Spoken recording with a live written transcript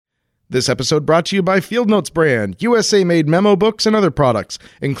This episode brought to you by Field Notes brand, USA-made memo books and other products,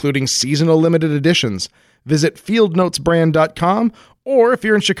 including seasonal limited editions. Visit fieldnotesbrand.com, or if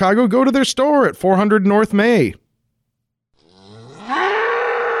you're in Chicago, go to their store at 400 North May.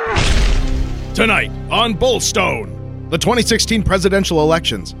 Tonight on BullStone, the 2016 presidential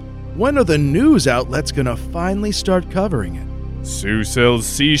elections. When are the news outlets going to finally start covering it? Sue sells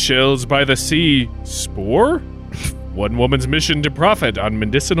seashells by the sea. Spore? One woman's mission to profit on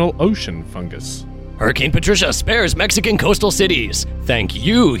medicinal ocean fungus. Hurricane Patricia spares Mexican coastal cities. Thank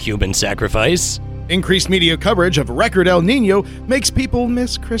you, human sacrifice. Increased media coverage of record El Nino makes people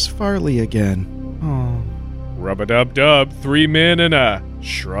miss Chris Farley again. Oh. Rub-a-dub-dub, 3 men and a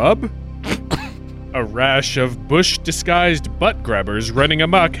shrub? A rash of bush-disguised butt-grabbers running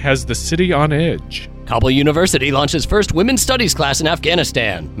amok has the city on edge. Kabul University launches first women's studies class in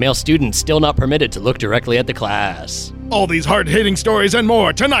Afghanistan. Male students still not permitted to look directly at the class. All these hard-hitting stories and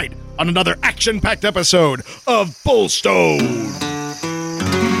more tonight on another action-packed episode of BullStone.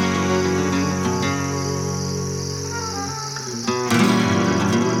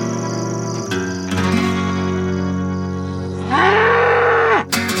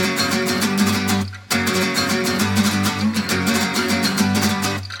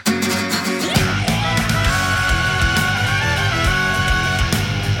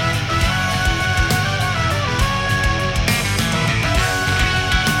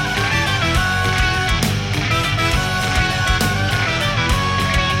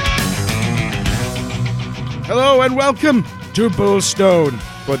 Hello and welcome to BullStone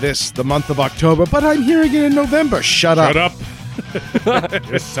for this, the month of October, but I'm here again in November. Shut up.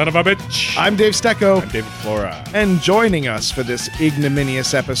 You son of a bitch. I'm Dave Stecco. I'm David Flora. And joining us for this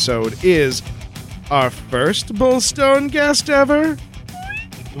ignominious episode is our first BullStone guest ever,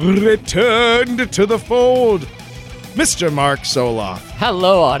 returned to the fold, Mr. Mark Soloff.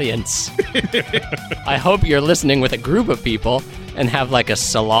 Hello, audience. I hope you're listening with a group of people and have like a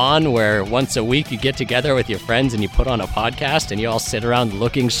salon where once a week you get together with your friends and you put on a podcast and you all sit around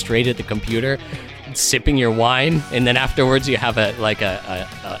looking straight at the computer, sipping your wine, and then afterwards you have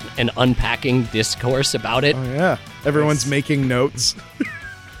an unpacking discourse about it. Oh yeah, everyone's making notes.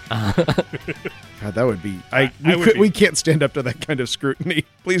 God, that would be. We can't stand up to that kind of scrutiny.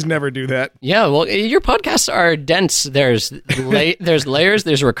 Please never do that. Yeah, well, your podcasts are dense. There's layers.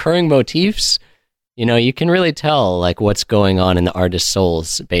 There's recurring motifs. You know, you can really tell like what's going on in the artist's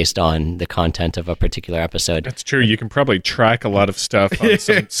souls based on the content of a particular episode. That's true. You can probably track a lot of stuff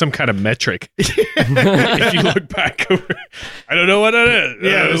on some kind of metric. If you look back over, I don't know what that is.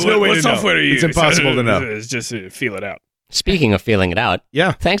 Yeah, there's no way to know. What software do you use? It's impossible to know. It's just feel it out. Speaking of feeling it out,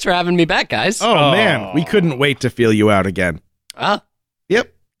 yeah. Thanks for having me back, guys. Oh man, we couldn't wait to feel you out again.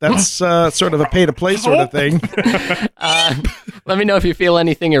 Yep. That's sort of a pay-to-play sort of thing. Let me know if you feel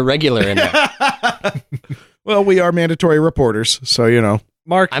anything irregular in there. Well, we are mandatory reporters, so you know.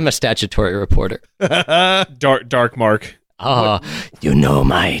 Mark. I'm a statutory reporter. Dark Mark. Oh, you know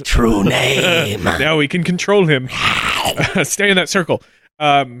my true name. Now we can control him. Stay in that circle.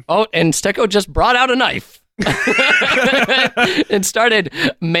 And Stecco just brought out a knife. And started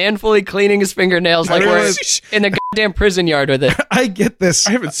manfully cleaning his fingernails like we're in a goddamn prison yard with it. I get this.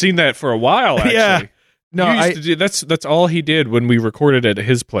 I haven't seen that for a while, actually. Yeah. No, that's all he did when we recorded at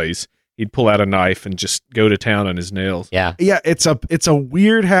his place. He'd pull out a knife and just go to town on his nails. Yeah. Yeah, it's a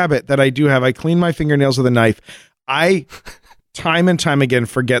weird habit that I do have. I clean my fingernails with a knife. I time and time again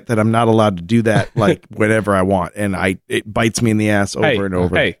forget that I'm not allowed to do that like whenever I want, and it bites me in the ass over and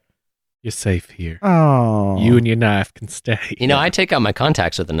over. Hey. You're safe here. Oh. You and your knife can stay. You know, I take out my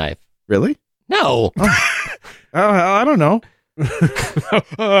contacts with a knife. Really? No. I don't know.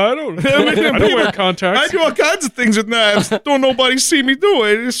 I don't wear contacts. I do all kinds of things with knives. Don't nobody see me do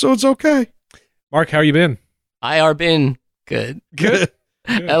it, so it's okay. Mark, how you been? I been good. Good.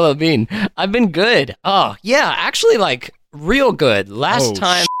 Hello, Bean. I've been good. Oh, yeah, actually, like, real good. Last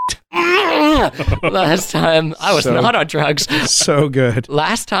time I was not on drugs. So good.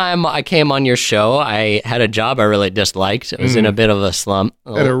 Last time I came on your show, I had a job I really disliked. I was in a bit of a slump.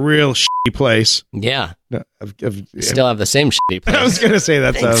 At a real shitty place. Yeah. No, Still have the same shitty place. I was going to say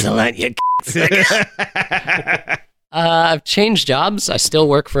that. Thanks a lot, you I've changed jobs. I still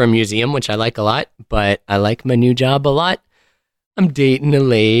work for a museum, which I like a lot, but I like my new job a lot. I'm dating a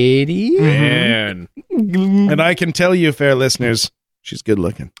lady. Man. And I can tell you, fair listeners, she's good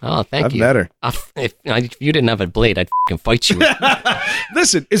looking. Oh, thank you. I've met her. If you didn't have a blade, I'd fucking fight you.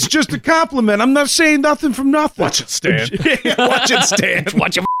 Listen, it's just a compliment. I'm not saying nothing from nothing. Watch it stand. Watch it stand.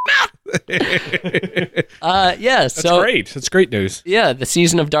 Watch your mouth. Yeah, That's great. That's great news. Yeah, the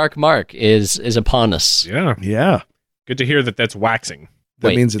season of Dark Mark is upon us. Yeah. Yeah. Good to hear that that's waxing.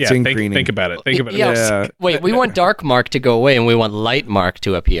 That means it's in think greening. about it. Think about Yeah. it. Wait, we want dark mark to go away, and we want light mark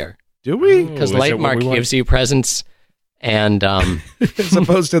to appear. Do we? Because Ooh, is light that what mark we want? gives you presence, and As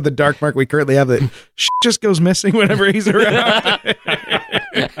opposed to the dark mark we currently have that just goes missing whenever he's around.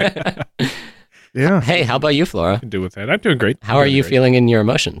 Yeah. hey, how about you, Flora? Can do with that. I'm doing great. How are you feeling in your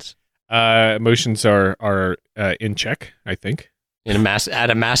emotions? Emotions are in check, I think. At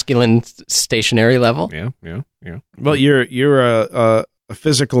a masculine stationary level? Yeah. Well, you're a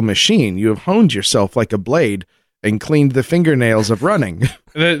physical machine. You have honed yourself like a blade and cleaned the fingernails of running.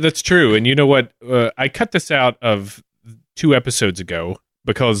 That's true. And you know what? I cut this out of 2 episodes ago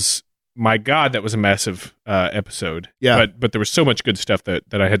because, my God, that was a massive episode. Yeah. But there was so much good stuff that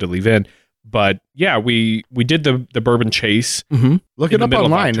I had to leave in. But yeah, we did the bourbon chase. Mm-hmm. Look In it the up middle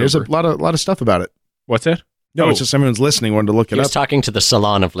of online. There's a October. lot of stuff about it. What's that? No, Oh. it's just everyone's listening wanted to look He it was up. talking to the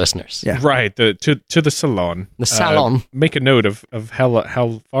salon of listeners. Yeah. Right, to the salon. The salon. Make a note of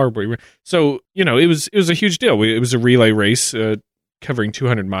how far we were. So, it was a huge deal. It was a relay race covering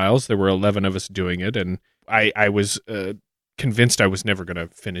 200 miles. There were 11 of us doing it, and I was convinced I was never going to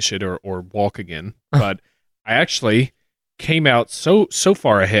finish it or walk again. But I actually came out so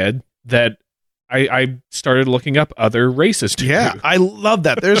far ahead that I started looking up other races to Yeah, do. I love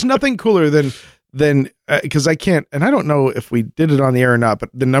that. There's nothing cooler than because I can't, and I don't know if we did it on the air or not, but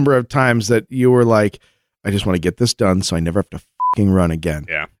the number of times that you were like, I just want to get this done so I never have to fucking run again.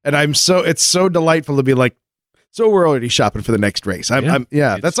 Yeah. And it's so delightful to be like, so we're already shopping for the next race.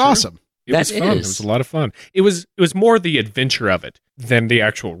 It's That's true. awesome. It was That fun. It is. was a lot of fun. It was more the adventure of it than the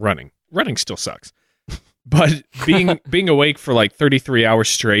actual running. Running still sucks. But being awake for like 33 hours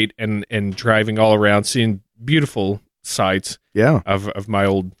straight and driving all around, seeing beautiful sights Yeah. of my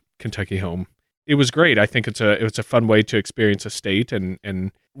old Kentucky home. It was great. I think it's a fun way to experience a state,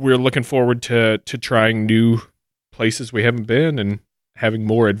 and we're looking forward to trying new places we haven't been and having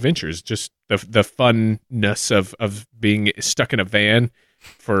more adventures. Just the funness of being stuck in a van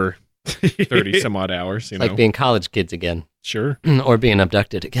for 30 some odd hours. Like being college kids again. Sure. Or being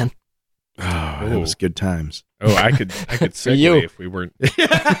abducted again. Oh, it was good times. Oh, I could segue You. if we weren't.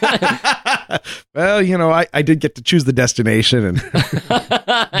 Well, I did get to choose the destination, and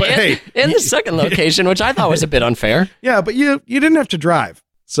hey, in the second location, which I thought was a bit unfair. yeah, but you didn't have to drive,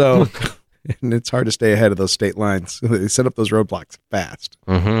 so and it's hard to stay ahead of those state lines. They set up those roadblocks fast.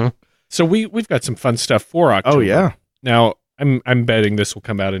 Mm-hmm. So we've got some fun stuff for October. Oh yeah, Now I'm betting this will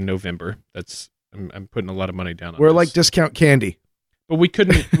come out in November. I'm putting a lot of money down on we're this. like discount candy. But we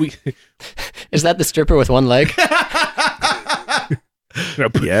couldn't. Is that the stripper with one leg?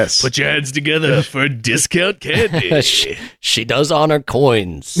 Yes. Put your heads together for discount candy. She does honor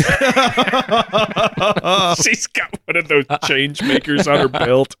coins. She's got one of those change makers on her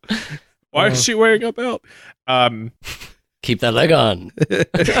belt. Why is she wearing a belt? Keep that leg on.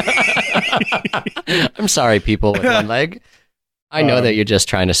 I'm sorry, people with one leg. I know that you're just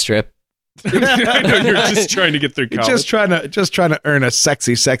trying to strip. I know you're just trying to get through college. just trying to earn a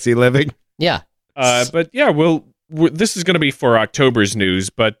sexy living. Yeah. But yeah, this is going to be for October's news,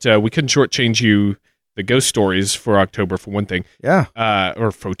 but we couldn't shortchange you the ghost stories for October, for one thing. Yeah.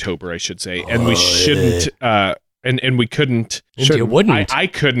 Or Photober, I should say. And we shouldn't, and we couldn't. And you wouldn't. I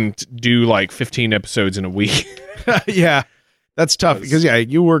couldn't do like 15 episodes in a week. Yeah. That's tough because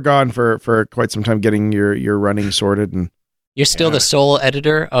you were gone for quite some time getting your running sorted, and You're still the sole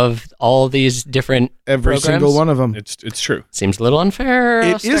editor of all these different every programs? single one of them. It's true. Seems a little unfair.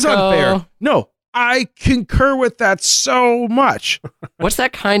 It is Stecco. unfair. No, I concur with that so much. What's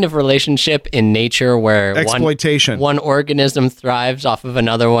that kind of relationship in nature where Exploitation. one organism thrives off of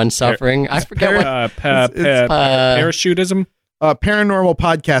another one suffering? I forget what. Parachutism. Paranormal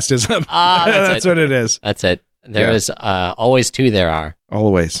podcastism. That's what it is. That's it. There is always two. There are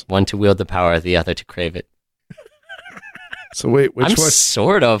Always. one to wield the power, the other to crave it. So wait, which I'm one?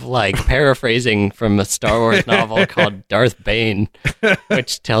 sort of like paraphrasing from a Star Wars novel called Darth Bane,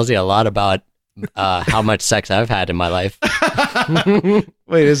 which tells you a lot about how much sex I've had in my life.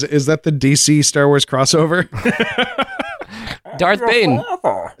 Wait, is that the DC Star Wars crossover? Darth Bane.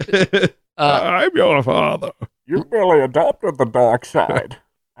 I'm your father. You merely adopted the dark side.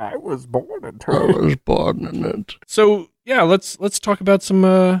 I was born into it. was born in it. So yeah, let's talk about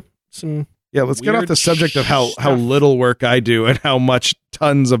some. Yeah, let's get off Weird the subject of how stuff. little work I do and how much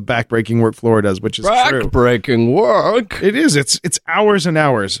tons of backbreaking work Flora does, which is true. Backbreaking work. It is. It's hours and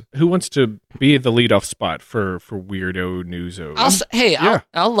hours. Who wants to be the leadoff spot for weirdo newso?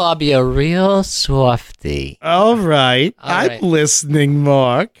 I'll lobby a real softy. All right. All right. I'm listening,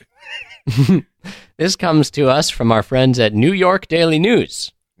 Mark. This comes to us from our friends at New York Daily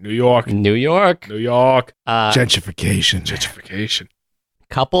News. New York. New York. New York. Gentrification. Gentrification.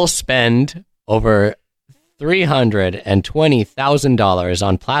 Couples spend over $320,000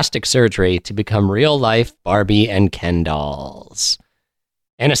 on plastic surgery to become real-life Barbie and Ken dolls.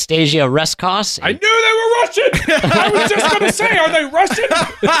 Anastasia Reskos. I knew they were Russian! I was just going to say, are they Russian?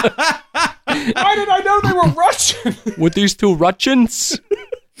 Why did I know they were Russian? With these two Russians?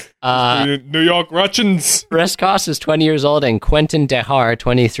 New York Russians. Reskos is 20 years old, and Quentin Dehar,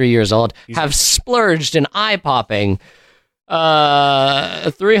 23 years old, have splurged an eye-popping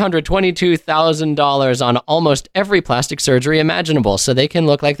 $322,000 on almost every plastic surgery imaginable, so they can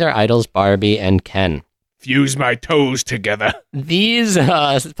look like their idols Barbie and Ken. Fuse my toes together. These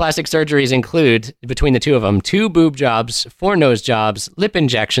plastic surgeries include, between the two of them, 2 boob jobs, 4 nose jobs, lip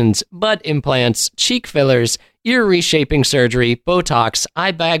injections, butt implants, cheek fillers, ear reshaping surgery, Botox,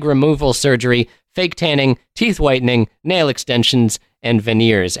 eye bag removal surgery, fake tanning, teeth whitening, nail extensions, and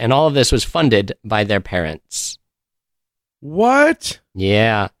veneers. And all of this was funded by their parents. What?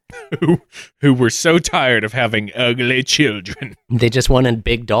 Yeah. Who were so tired of having ugly children. They just wanted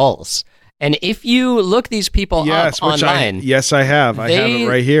big dolls. And if you look these people up online... I have. I have it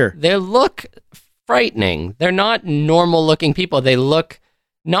right here. They look frightening. They're not normal-looking people. They look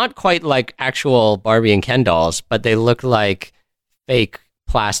not quite like actual Barbie and Ken dolls, but they look like fake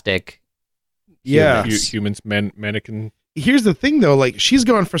plastic humans, mannequin. Here's the thing, though. Like, she's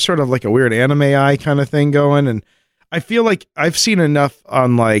going for sort of like a weird anime eye kind of thing going, and I feel like I've seen enough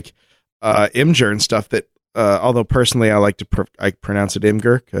on, like, Imgur and stuff that, although personally I like to I pronounce it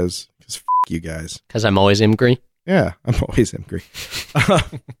Imgur, because you guys. Because I'm always Imgri? Yeah, I'm always Imgri.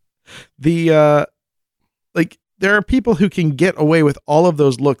 There are people who can get away with all of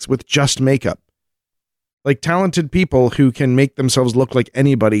those looks with just makeup. Like talented people who can make themselves look like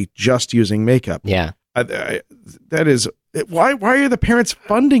anybody just using makeup. Yeah. That is... Why are the parents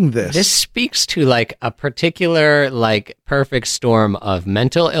funding this? This speaks to like a particular like perfect storm of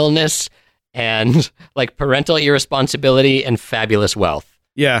mental illness and like parental irresponsibility and fabulous wealth.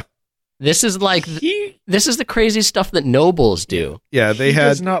 Yeah. This is like this is the crazy stuff that nobles do. Yeah,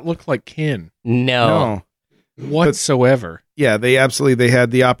 does not look like Ken. No. Whatsoever. Yeah, they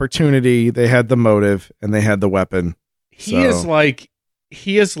had the opportunity, they had the motive, and they had the weapon. He is like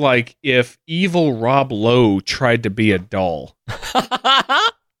if evil Rob Lowe tried to be a doll.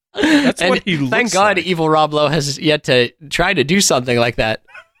 That's what he looks like. Thank God evil Rob Lowe has yet to try to do something like that.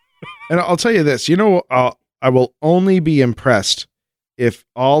 And I'll tell you this, I will only be impressed if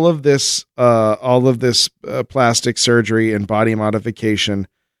all of this plastic surgery and body modification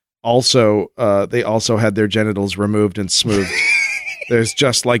they also had their genitals removed and smoothed. There's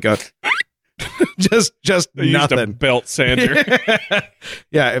just like a just they nothing. Used a belt sander.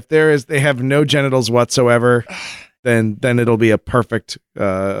 Yeah, if they have no genitals whatsoever, then it'll be a perfect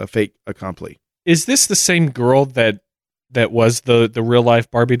fait accompli. Is this the same girl that was the real life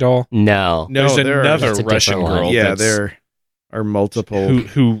Barbie doll? No, there's another Russian girl. Yeah, there are multiple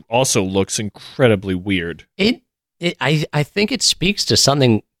who also looks incredibly weird. I think it speaks to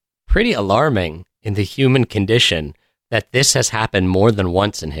something pretty alarming in the human condition that this has happened more than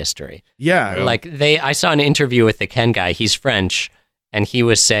once in history. Yeah. Like I saw an interview with the Ken guy. He's French, and he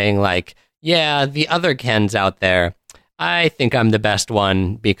was saying like, yeah, the other Kens out there, I think I'm the best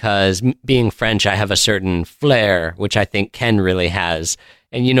one because being French, I have a certain flair, which I think Ken really has.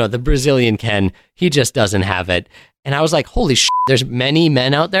 And the Brazilian Ken, he just doesn't have it. And I was like, holy shit, there's many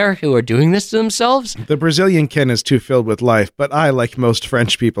men out there who are doing this to themselves. The Brazilian Ken is too filled with life, but I, like most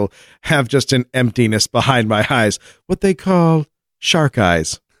French people, have just an emptiness behind my eyes, what they call shark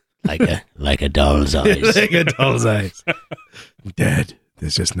eyes. Like a doll's eyes. Like a doll's eyes. Dead.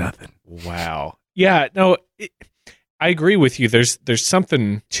 There's just nothing. Wow. Yeah, no, I agree with you. There's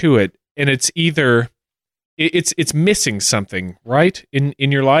something to it, and it's either... It's missing something, right, in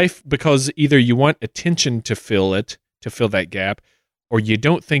your life, because either you want attention to fill that gap, or you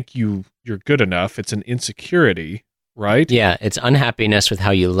don't think you're good enough. It's an insecurity, right? Yeah, it's unhappiness with how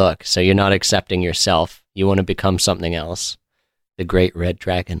you look, so you're not accepting yourself. You want to become something else. The Great Red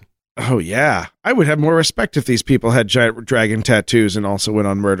Dragon. Oh, yeah. I would have more respect if these people had giant dragon tattoos and also went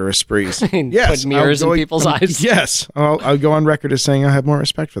on murderous sprees. Yes. Put mirrors in people's eyes. Yes. I'll go on record as saying I have more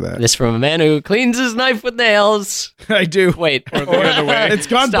respect for that. This from a man who cleans his knife with nails. I do. Wait. Or the other way. It's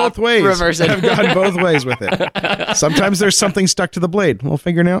gone Stop. both ways. Reverse it. I've gone both ways with it. Sometimes there's something stuck to the blade. Little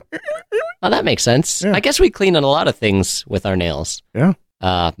fingernail. Oh, that makes sense. Yeah. I guess we clean on a lot of things with our nails. Yeah.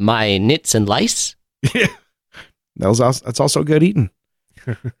 My nits and lice. Yeah. That's also good eating.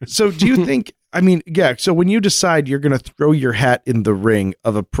 So do you think, so when you decide you're going to throw your hat in the ring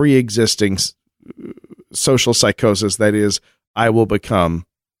of a pre-existing social psychosis, that is, I will become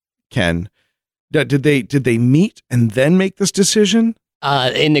Ken, did they meet and then make this decision?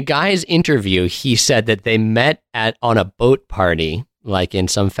 In the guy's interview, he said that they met on a boat party, like in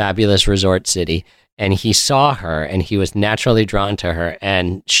some fabulous resort city, and he saw her and he was naturally drawn to her.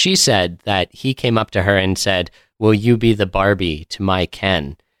 And she said that he came up to her and said, "Will you be the Barbie to my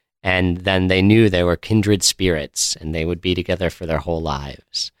Ken?" And then they knew they were kindred spirits and they would be together for their whole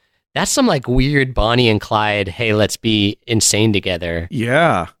lives. That's some like weird Bonnie and Clyde, hey, let's be insane together.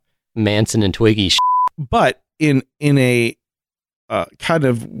 Yeah. Manson and Twiggy But in a kind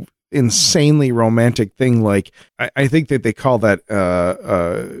of insanely romantic thing, like I think that they call that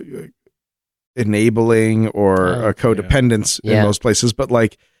enabling or codependence in most places. But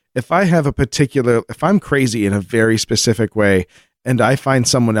like if I'm crazy in a very specific way and I find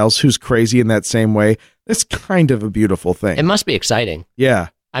someone else who's crazy in that same way, it's kind of a beautiful thing. It must be exciting. Yeah.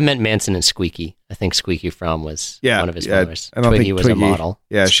 I meant Manson and Squeaky. I think Squeaky Fromm was one of his brothers. Twiggy was a model.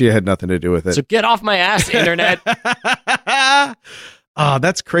 Yeah, she had nothing to do with it. So get off my ass, internet.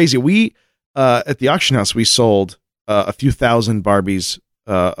 That's crazy. We at the auction house we sold a few thousand Barbies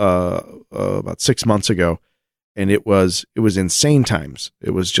about 6 months ago, and it was insane times.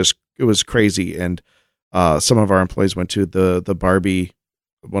 It was crazy, and some of our employees went to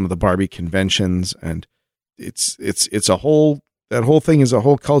one of the Barbie conventions, and it's a whole. That whole thing is a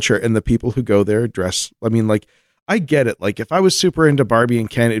whole culture, and the people who go there dress. I mean, like, I get it. Like, if I was super into Barbie and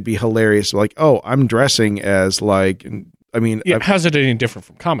Ken, it'd be hilarious. Like, oh, I'm dressing as like, I mean, how's it any different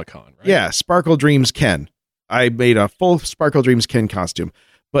from Comic-Con? Right? Yeah, Sparkle Dreams Ken. I made a full Sparkle Dreams Ken costume,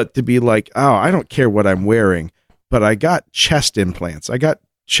 but to be like, oh, I don't care what I'm wearing, but I got chest implants. I got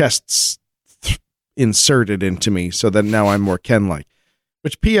chests inserted into me, so that now I'm more Ken-like.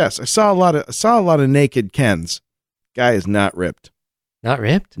 Which, P.S. I saw a lot of naked Kens. Guy is not ripped. Not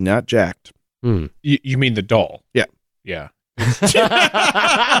ripped? Not jacked. You mean the doll? Yeah. Yeah.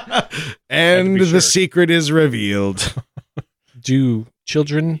 And the secret is revealed. Do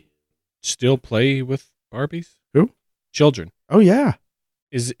children still play with Barbies? Who? Children. Oh, yeah.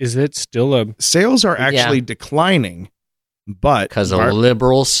 Is it still a... Sales are actually declining, but... Because of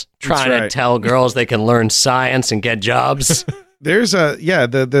liberals trying to tell girls they can learn science and get jobs. There's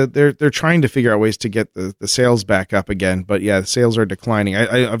they're trying to figure out ways to get the sales back up again, but yeah, the sales are declining.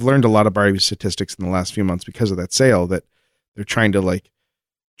 I've learned a lot of Barbie statistics in the last few months because of that sale, that they're trying to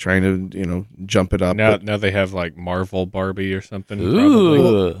jump it up. Now they have like Marvel Barbie or something.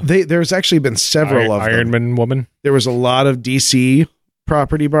 Ooh. There's actually been several of them. Iron Man woman. There was a lot of DC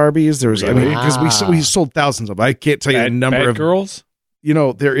property Barbies. There was, really? Because we sold thousands of them. I can't tell you the number of girls.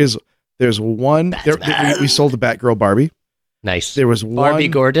 There's one. We sold a Batgirl Barbie. Nice. There was Barbie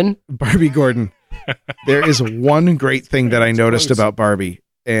Gordon. There is one great thing that I noticed about Barbie,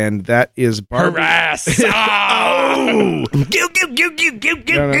 and that is Barbie. Harass! Oh!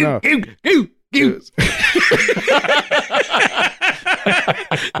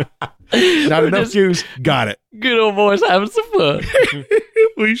 Not enough juice. Got it. Good old boys having some fun.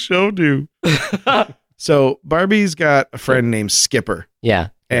 We sure do. So Barbie's got a friend named Skipper. Yeah.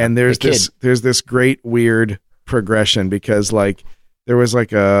 And there's this great weird progression, because like there was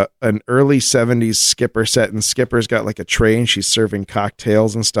like an early 70s Skipper set, and Skipper's got like a tray and she's serving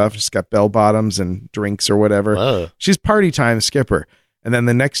cocktails and stuff. She's got bell bottoms and drinks or whatever. Whoa. She's party time Skipper. And then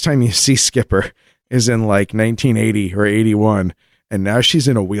the next time you see Skipper is in like 1980 or 81, and now she's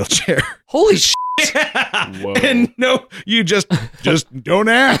in a wheelchair. Holy shit. Whoa. And no, you just don't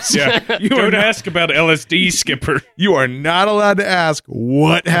ask. Yeah. You don't ask about LSD, Skipper. You are not allowed to ask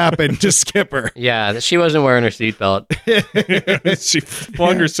what happened to Skipper. Yeah, she wasn't wearing her seatbelt. She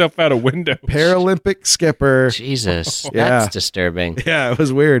flung herself out a window. Paralympic Skipper. Jesus, Yeah. That's disturbing. Yeah, it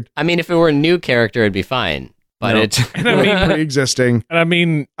was weird. I mean, if it were a new character, it'd be fine. But No. it's And I mean, pre-existing. and I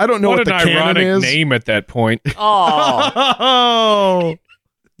mean, I don't know what what the an canon ironic is. name at that point. oh,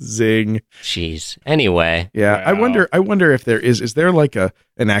 Zing. jeez. Anyway, Yeah, Wow. I wonder if is there like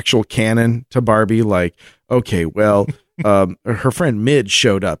an actual canon to Barbie? Like, okay, well, her friend Midge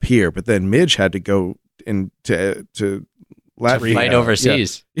showed up here, but then Midge had to go to Latvia. fight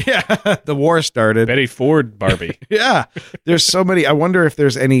overseas. Yeah, the war started. Betty Ford Barbie. Yeah, there's so many. I wonder if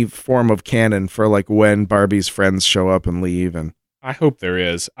there's any form of canon for like when Barbie's friends show up and leave. And I hope there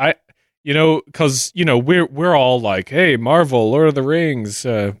is. Because we're all like, hey, Marvel, Lord of the Rings,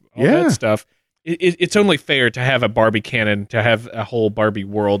 all Yeah. that stuff. It's only fair to have a Barbie canon, to have a whole Barbie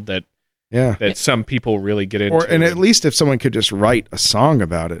world that some people really get into. and at least if someone could just write a song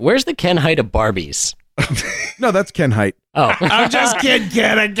about it. Where's the Ken height of Barbies? No, that's Ken Height. Oh, I'm just kidding,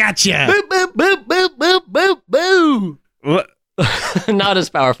 Ken. I gotcha. boop boop boop boop boop boop What? boop. Not as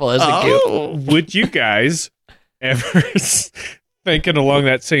powerful as the goop. Would you guys ever, thinking along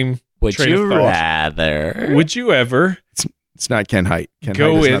that same Would train you of thought, rather? would you ever It's not Ken Height.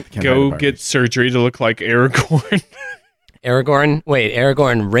 Go get surgery to look like Aragorn. Aragorn? Wait,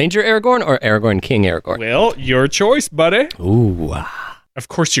 Aragorn Ranger Aragorn or Aragorn King Aragorn? Well, your choice, buddy. Ooh. Of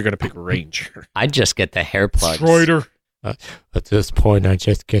course you're going to pick Ranger. I'd just get the hair plugs. Strider. At this point, I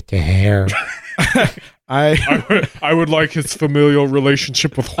just get the hair. I would like his familial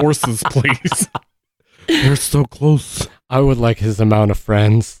relationship with horses, please. They're so close. I would like his amount of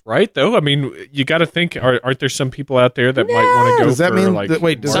friends. Right, though? I mean, you got to think, aren't there some people out there that might want to go Does that for, mean like...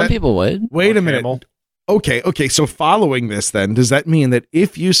 Some people would. Wait a minute. Camel? Okay, so following this then, does that mean that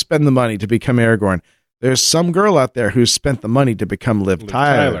if you spend the money to become Aragorn, there's some girl out there who spent the money to become Liv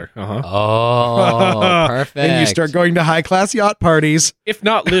Tyler? Uh-huh. Oh, perfect. And you start going to high-class yacht parties. If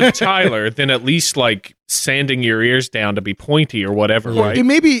not Liv Tyler, then at least, like, sanding your ears down to be pointy or whatever, right? Yeah,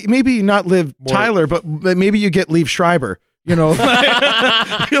 maybe not Liv Tyler, but maybe you get Liev Schreiber. You know,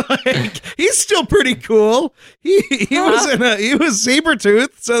 like, he's still pretty cool. He was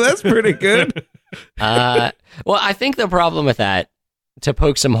Sabretooth, so that's pretty good. Well, I think the problem with that, to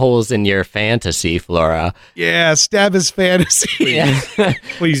poke some holes in your fantasy, Flora. Yeah, stab his fantasy.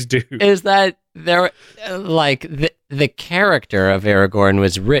 Please do. Is that there, like, the character of Aragorn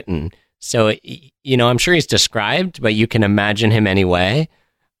was written. So, you know, I'm sure he's described, but you can imagine him anyway.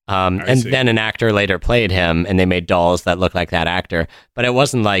 Then an actor later played him, and they made dolls that look like that actor. But it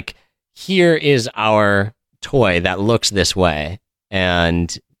wasn't like, here is our toy that looks this way,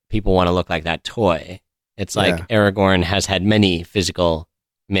 and people want to look like that toy. It's like Aragorn has had many physical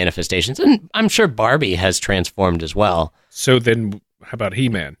manifestations, and I'm sure Barbie has transformed as well. So then, how about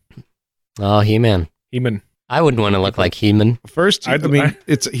He-Man? Oh, He-Man. He-Man. I wouldn't want to look like He-Man. First,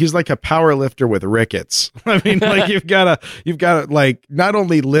 he's like a power lifter with rickets. I mean, like you've got to like not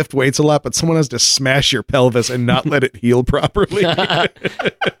only lift weights a lot, but someone has to smash your pelvis and not let it heal properly.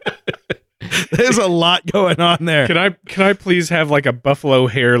 There's a lot going on there. Can I please have like a buffalo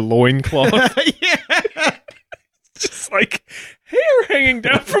hair loincloth? Yeah. Just like hair hanging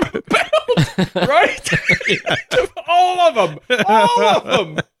down from a belt, right? All of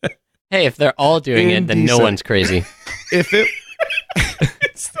them. Hey, if they're all doing it, then no one's crazy. If it,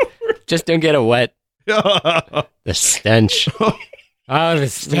 just don't get it wet. The stench. Oh, the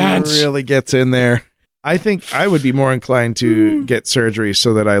stench. It really gets in there. I think I would be more inclined to get surgery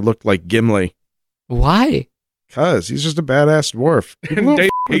so that I looked like Gimli. Why? Because he's just a badass dwarf. And Dave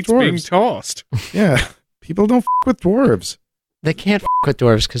hates being tossed. Yeah. People don't with dwarves. They can't with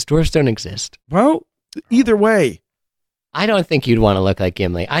dwarves because dwarves don't exist. Well, either way. I don't think you'd want to look like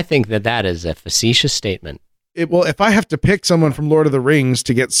Gimli. I think that is a facetious statement. Well, if I have to pick someone from Lord of the Rings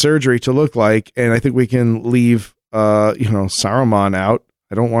to get surgery to look like, and I think we can leave, Saruman out.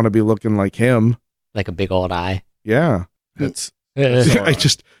 I don't want to be looking like him. Like a big old eye. Yeah. That's they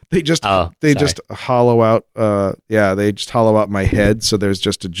just hollow out. They just hollow out my head. So there's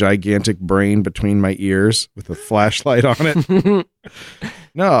just a gigantic brain between my ears with a flashlight on it.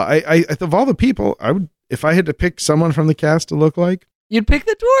 No, I of all the people, I would, if I had to pick someone from the cast to look like, you'd pick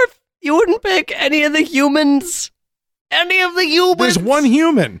the dwarf. You wouldn't pick any of the humans. There's one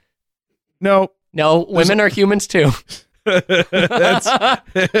human. No, women are humans too. That's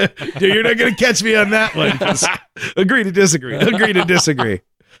you're not gonna catch me on that one. Agree to disagree.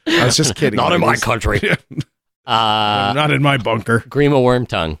 I was just kidding. Not in my country. Not in my bunker. Grima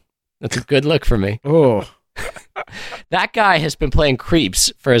Wormtongue. That's a good look for me. Oh, that guy has been playing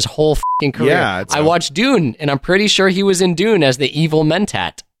creeps for his whole fucking career. Yeah, I watched Dune, and I'm pretty sure he was in Dune as the evil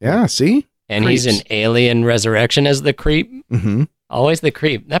Mentat. Yeah, see? And Creeps. He's in Alien Resurrection as the creep. Mm-hmm. Always the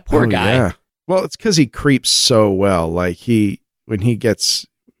creep. That poor guy. Yeah. Well, it's because he creeps so well. Like when he gets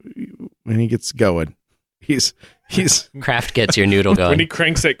going, he's Kraft gets your noodle going. When he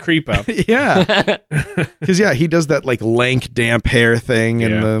cranks that creep up. Yeah. Because he does that like lank, damp hair thing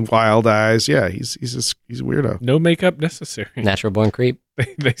and the wild eyes. Yeah, he's a weirdo. No makeup necessary. Natural born creep.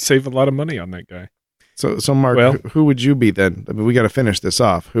 They save a lot of money on that guy. So Mark, who would you be then? I mean, we got to finish this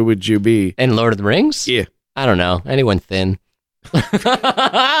off. Who would you be? In Lord of the Rings? Yeah. I don't know. Anyone thin.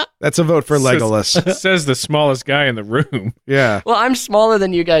 That's a vote for Legolas. Says the smallest guy in the room. Yeah. Well, I'm smaller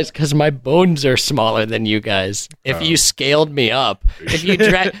than you guys because my bones are smaller than you guys. If you scaled me up, if you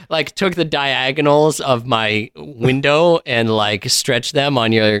took the diagonals of my window and stretched them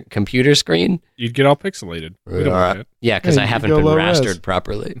on your computer screen, you'd get all pixelated. We don't want it. Yeah, because I haven't been rastered res.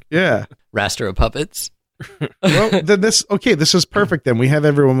 properly. Yeah. Raster of puppets. Well, then this is perfect. Then we have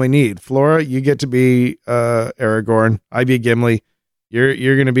everyone we need. Flora, you get to be Aragorn. I be Gimli.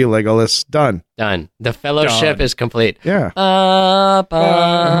 You're going to be Legolas. Done. The fellowship is complete. Yeah.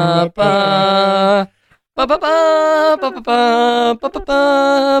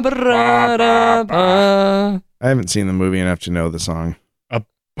 I haven't seen the movie enough to know the song.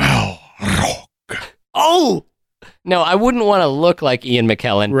 Oh! No, I wouldn't want to look like Ian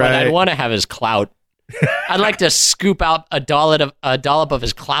McKellen, Right. but I'd want to have his clout. I'd like to scoop out a dollop of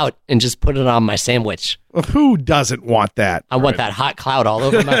his clout and just put it on my sandwich. Well, who doesn't want that? I want that hot clout all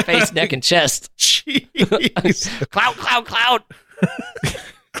over my face, neck, and chest. Jeez. Clout, clout, clout.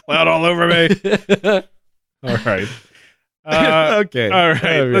 Cloud all over me. All right. Okay. All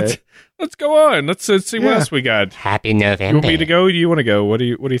right. Let's go on. Let's see what else we got. Happy November. You want me to go? Do you want to go? What do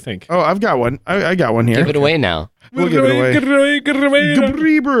you think? Oh, I've got one. I got one here. Give it away now. We'll give it away.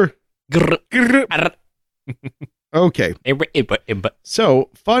 Gabreber. Okay. So,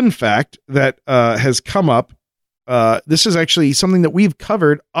 fun fact that has come up. This is actually something that we've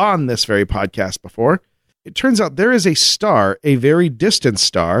covered on this very podcast before. It turns out there is a star, a very distant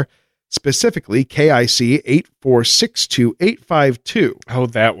star, specifically KIC 8462852. Oh,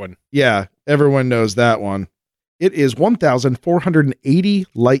 that one. Yeah, everyone knows that one. It is 1,480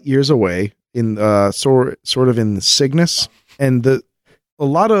 light years away in sort of in Cygnus, and a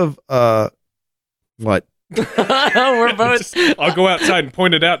lot of what? We're both. I'll go outside and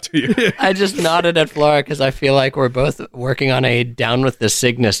point it out to you. I just nodded at Flora because I feel like we're both working on a down with the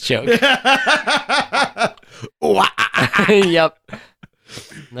Cygnus joke. Yep.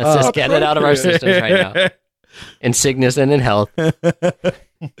 Let's just get it out of our systems right now. In Cygnus and in health.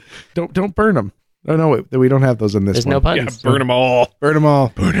 Don't burn them. No, we don't have those in this. There's one. no puns. Yeah, burn them all. Burn them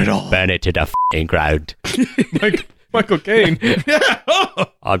all. Burn it all. Burn it to the f***ing ground. Michael Caine.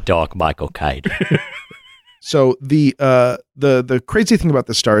 I'm Dark Michael Caine. So the crazy thing about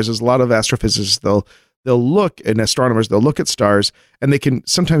the stars is a lot of astrophysicists they'll look, and astronomers they'll look at stars and they can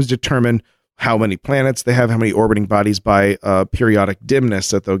sometimes determine how many planets they have, how many orbiting bodies by periodic dimness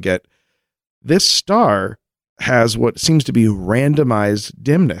that they'll get. This star has what seems to be randomized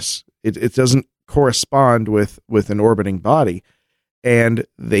dimness. It doesn't correspond with an orbiting body, and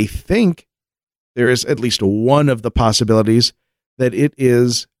they think there is at least one of the possibilities that it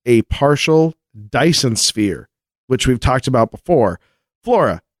is a partial Dyson sphere, which we've talked about before.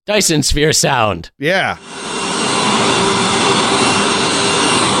 Flora. Dyson sphere sound. Yeah.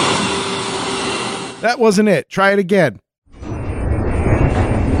 That wasn't it. Try it again.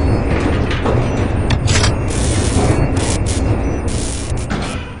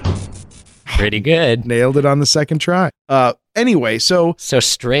 Pretty good. Nailed it on the second try. Anyway, so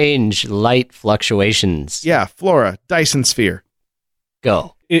strange light fluctuations. yeah, Flora, Dyson sphere.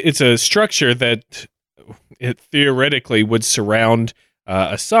 Go. It's a structure that it theoretically would surround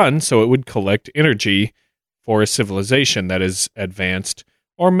a sun, so it would collect energy for a civilization that is advanced,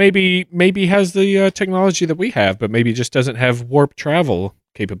 or maybe has the technology that we have, but maybe just doesn't have warp travel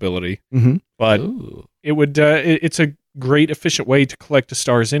capability. Mm-hmm. But Ooh. it would. It's a great, efficient way to collect a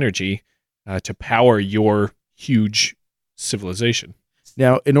star's energy to power your huge civilization.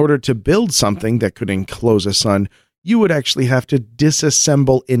 Now, in order to build something that could enclose a sun, you would actually have to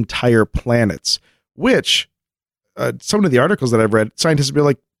disassemble entire planets, which some of the articles that I've read, scientists would be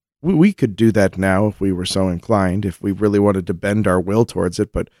like, we could do that now if we were so inclined, if we really wanted to bend our will towards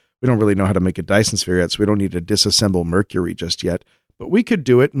it, but we don't really know how to make a Dyson sphere yet, so we don't need to disassemble Mercury just yet. But we could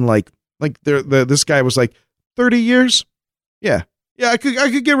do it in this guy was like 30 years. Yeah, I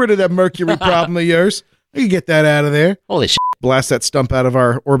could get rid of that Mercury problem of yours. I could get that out of there. Holy shit. Blast that stump out of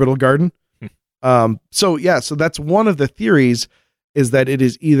our orbital garden. So that's one of the theories, is that it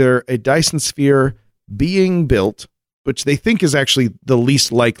is either a Dyson sphere being built, which they think is actually the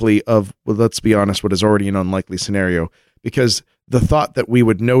least likely of, well, let's be honest, what is already an unlikely scenario, because the thought that we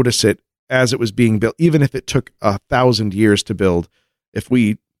would notice it as it was being built, even if it took 1,000 years to build, if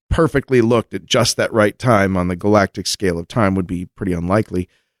we perfectly looked at just that right time on the galactic scale of time, would be pretty unlikely.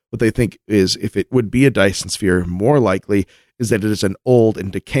 What they think is, if it would be a Dyson sphere, more likely is that it is an old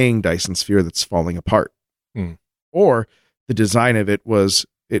and decaying Dyson sphere that's falling apart. Or the design of it was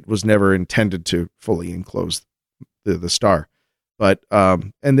never intended to fully enclose the star. But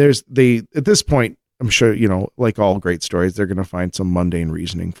and there's at this point, I'm sure, like all great stories, they're going to find some mundane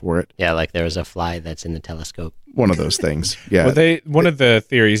reasoning for it. Yeah, like there's a fly that's in the telescope. One of those things. Yeah. Well, one of the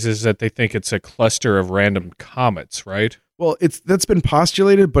theories is that they think it's a cluster of random comets, right? Well, that's been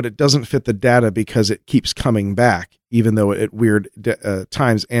postulated, but it doesn't fit the data because it keeps coming back, even though at weird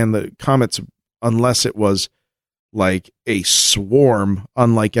times. And the comets, unless it was like a swarm,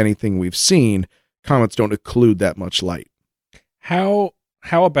 unlike anything we've seen, comets don't occlude that much light. How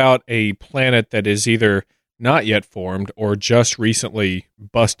about a planet that is either not yet formed or just recently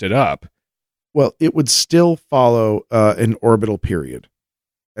busted up? Well, it would still follow an orbital period,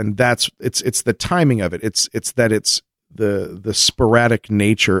 and it's the timing of it. It's the sporadic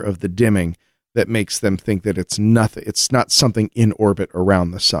nature of the dimming that makes them think that it's nothing. It's not something in orbit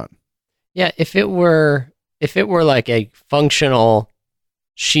around the sun. Yeah, if it were like a functional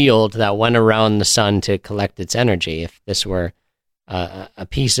shield that went around the sun to collect its energy, if this were a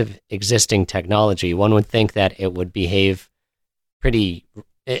piece of existing technology, one would think that it would behave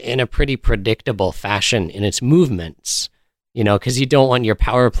in a pretty predictable fashion in its movements, because you don't want your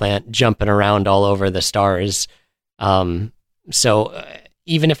power plant jumping around all over the stars. So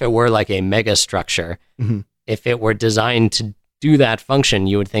even if it were like a mega structure, if it were designed to do that function,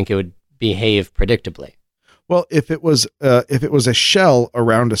 you would think it would behave predictably. Well, if it was a shell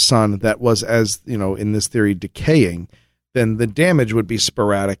around a sun that was, as in this theory, decaying, then the damage would be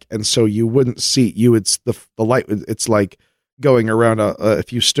sporadic, and so you wouldn't see. The light. It's like going around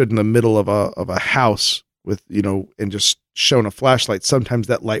if you stood in the middle of a house with and just shone a flashlight. Sometimes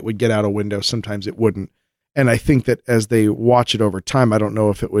that light would get out a window, sometimes it wouldn't. And I think that as they watch it over time, I don't know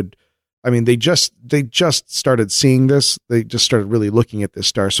if it would. I mean, they just started seeing this. They just started really looking at this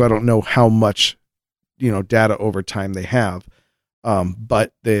star, so I don't know how much data over time they have.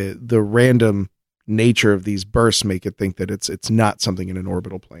 But the random nature of these bursts make it think that it's not something in an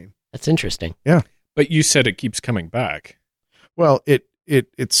orbital plane. That's interesting. Yeah. But you said it keeps coming back. Well,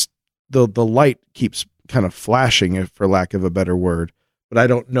 it's the light keeps kind of flashing, for lack of a better word, but I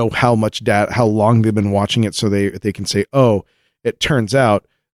don't know how long they've been watching it, so they can say, oh, it turns out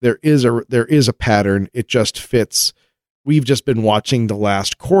there is a pattern. It just fits. We've just been watching the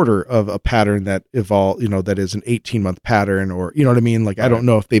last quarter of a pattern that evolved, that is an 18-month pattern, or, you know what I mean? Like, right. I don't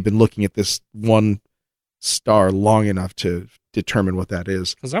know if they've been looking at this one star long enough to determine what that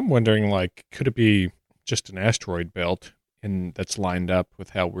is. Because I'm wondering, like, could it be just an asteroid belt that's lined up with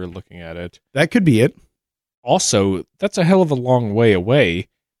how we're looking at it? That could be it. Also, that's a hell of a long way away.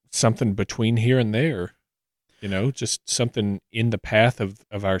 Something between here and there. Just something in the path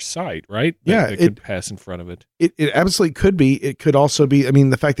of our sight, right? That could pass in front of it. It absolutely could be. It could also be, I mean,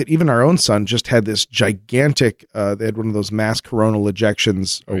 the fact that even our own sun just had this gigantic, they had one of those mass coronal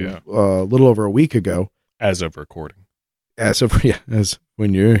ejections a little over a week ago. As of recording. As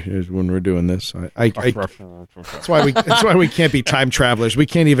when we're doing this. That's why we can't be time travelers. We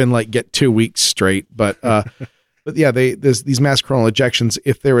can't even get 2 weeks straight. But yeah, there's these mass coronal ejections.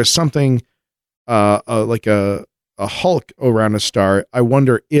 If there is something like a hulk around a star, I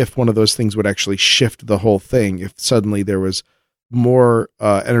wonder if one of those things would actually shift the whole thing. If suddenly there was more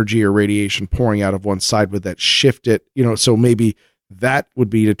energy or radiation pouring out of one side, would that shift it? So maybe that would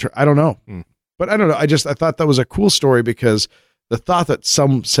be I don't know. But I don't know. I thought that was a cool story, because the thought that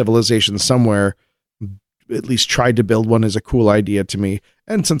some civilization somewhere at least tried to build one is a cool idea to me.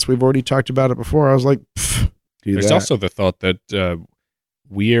 And since we've already talked about it before, I was like, there's also the thought that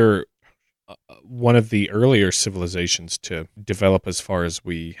we're one of the earlier civilizations to develop as far as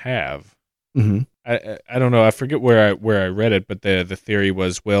we have. Mm-hmm. I don't know. I forget where I read it, but the theory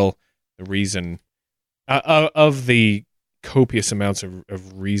was, well, the reason of the copious amounts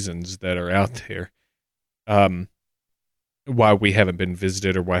of reasons that are out there, why we haven't been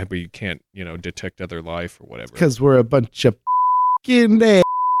visited, or why we can't, detect other life or whatever. Because we're a bunch of f***ing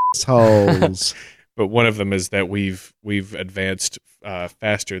assholes. But one of them is that we've advanced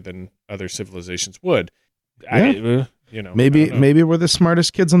faster than other civilizations would. Yeah. Maybe we're the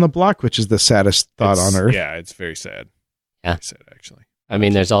smartest kids on the block, which is the saddest thought on Earth. Yeah, it's very sad. Yeah, very sad, actually. I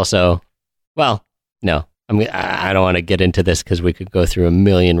mean, there's also, well, no. I mean, I don't want to get into this because we could go through a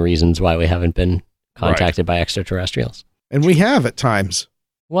million reasons why we haven't been contacted by extraterrestrials. And we have at times.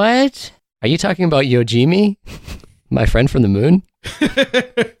 What? Are you talking about Yojimi? My friend from the moon?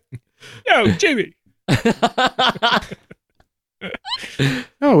 Yo, Jimmy.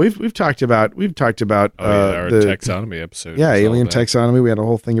 No, we've talked about our taxonomy episode. Yeah, alien taxonomy. We had a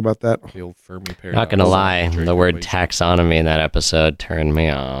whole thing about that. The old Fermi paradox. Not gonna lie, the word taxonomy in that episode turned me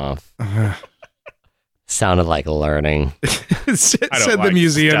off. Sounded like learning. said the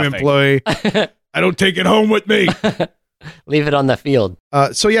museum employee. I don't take it home with me. Leave it on the field.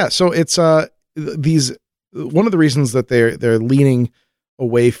 So it's these. One of the reasons that they're leaning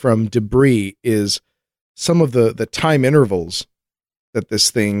away from debris is some of the time intervals that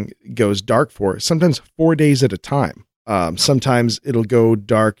this thing goes dark for. Sometimes 4 days at a time. Sometimes it'll go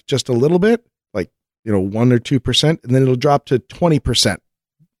dark just a little bit, 1 or 2%, and then it'll drop to 20%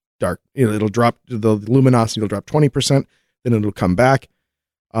 dark. It'll drop, the luminosity will drop 20%, then it'll come back.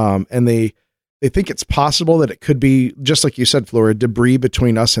 And they think it's possible that it could be, just like you said, Flora, debris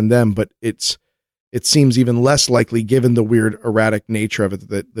between us and them, but it seems even less likely given the weird erratic nature of it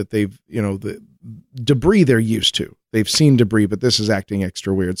that they've, the debris they're used to. They've seen debris, but this is acting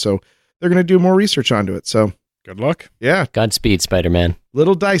extra weird. So they're going to do more research onto it. So Good luck. Yeah. Godspeed, Spider-Man.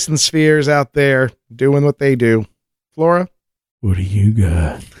 Little Dyson spheres out there doing what they do. Flora? What do you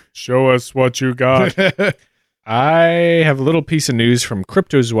got? Show us what you got. I have a little piece of news from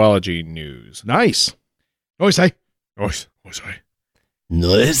Cryptozoology News. Nice. Oisai.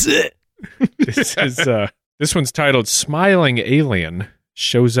 Nice. This one's titled "Smiling Alien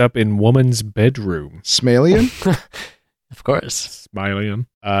Shows Up in Woman's Bedroom." Smalian? Of course. Smiling.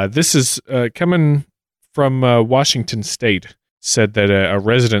 This is coming from Washington State. Said that a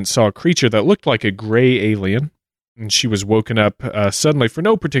resident saw a creature that looked like a gray alien, and she was woken up suddenly for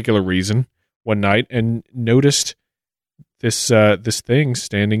no particular reason one night and noticed this thing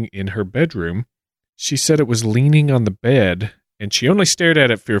standing in her bedroom. She said it was leaning on the bed, and she only stared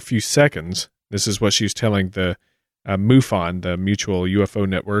at it for a few seconds. This is what she was telling the MUFON, the Mutual UFO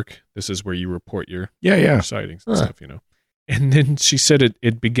Network. This is where you report your sightings and stuff, And then she said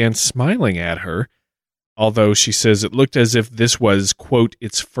it began smiling at her, although she says it looked as if this was, quote,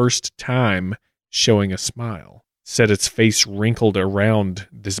 its first time showing a smile. Said its face wrinkled around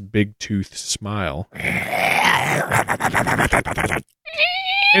this big-toothed smile.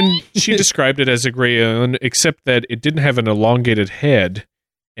 And she described it as a gray alien, except that it didn't have an elongated head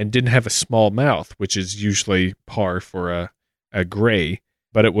and didn't have a small mouth, which is usually par for a gray.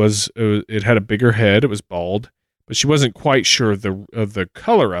 But it had a bigger head. It was bald, but she wasn't quite sure of the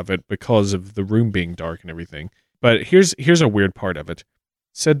color of it because of the room being dark and everything. But here's a weird part of it.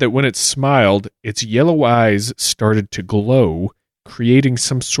 Said that when it smiled, its yellow eyes started to glow, creating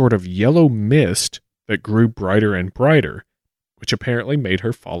some sort of yellow mist that grew brighter and brighter, which apparently made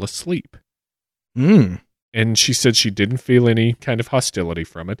her fall asleep. And she said she didn't feel any kind of hostility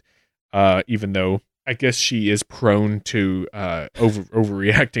from it, even though I guess she is prone to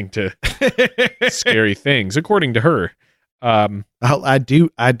overreacting to scary things, according to her. I do.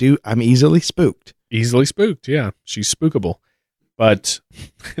 I'm easily spooked. Easily spooked, yeah. She's spookable. But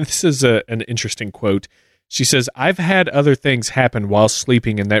this is an interesting quote. She says, "I've had other things happen while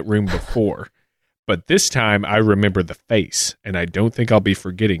sleeping in that room before, but this time I remember the face, and I don't think I'll be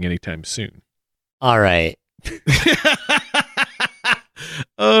forgetting anytime soon." All right.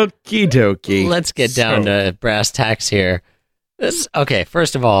 Okie dokie. Let's get down to brass tacks here. Okay,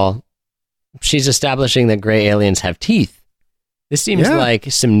 first of all, she's establishing that gray aliens have teeth. This seems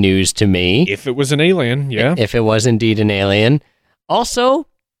like some news to me. If it was an alien, yeah. If it was indeed an alien. Also,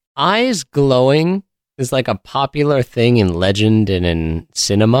 eyes glowing is like a popular thing in legend and in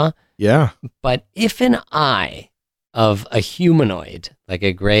cinema. Yeah. But if an eye of a humanoid, like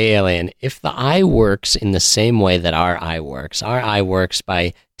a gray alien, if the eye works in the same way that our eye works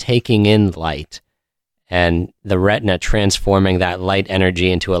by taking in light and the retina transforming that light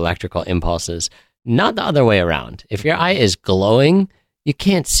energy into electrical impulses, not the other way around. If your eye is glowing, you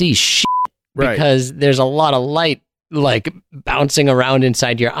can't see shit because there's a lot of light like bouncing around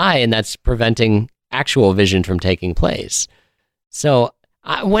inside your eye, and that's preventing actual vision from taking place. So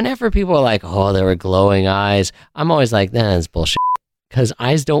whenever people are like, oh, there were glowing eyes, I'm always like, that's bullshit, because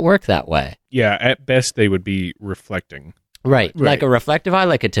eyes don't work that way. Yeah, at best they would be reflecting. Right. Like a reflective eye,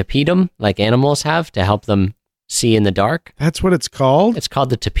 like a tapetum, like animals have to help them see in the dark. That's what it's called? It's called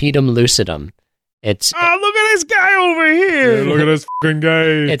the tapetum lucidum. It's look at this guy over here. Yeah, look at this fucking guy.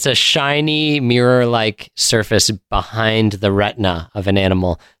 It's a shiny mirror-like surface behind the retina of an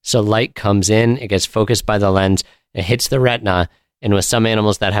animal. So light comes in, it gets focused by the lens, it hits the retina, and with some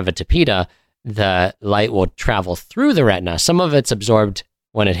animals that have a tapeta, the light will travel through the retina. Some of it's absorbed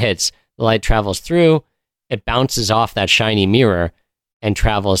when it hits. The light travels through, it bounces off that shiny mirror and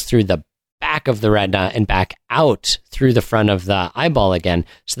travels through the back of the retina and back out through the front of the eyeball again.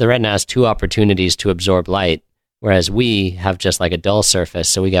 So the retina has two opportunities to absorb light, whereas we have just like a dull surface,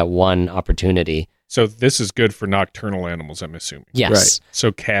 so we get one opportunity. So this is good for nocturnal animals, I'm assuming. Yes. Right.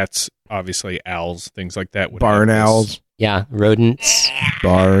 So cats, obviously owls, things like that. Barn owls. Yeah, rodents.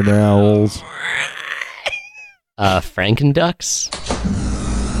 Barn owls. Frankenducks.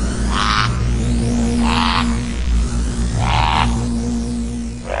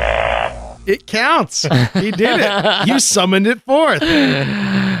 It counts. He did it. You summoned it forth.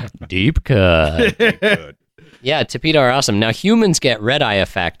 Deep cut. Yeah, tapeta are awesome. Now, humans get red eye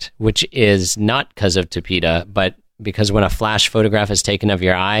effect, which is not because of tapeta, but because when a flash photograph is taken of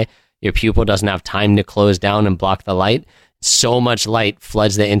your eye, your pupil doesn't have time to close down and block the light. So much light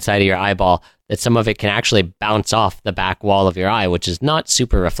floods the inside of your eyeball that some of it can actually bounce off the back wall of your eye, which is not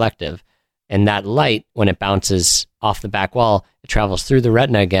super reflective. And that light, when it bounces off the back wall, it travels through the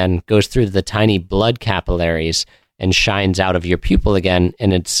retina again, goes through the tiny blood capillaries, and shines out of your pupil again,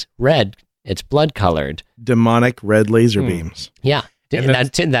 and it's red. It's blood-colored. Demonic red laser beams. Yeah.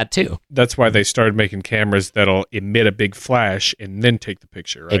 And That too. That's why they started making cameras that'll emit a big flash and then take the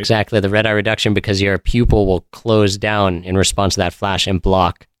picture, right? Exactly, the red eye reduction, because your pupil will close down in response to that flash and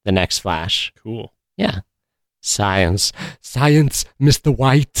block the next flash. Cool. Yeah. Science, Mr.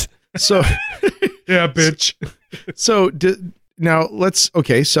 White. So, Yeah, bitch. so now let's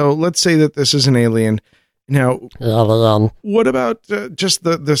say that this is an alien. Now, what about just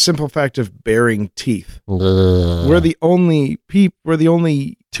the simple fact of bearing teeth? We're the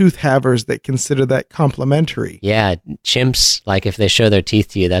only tooth havers that consider that complimentary. Yeah, chimps, like if they show their teeth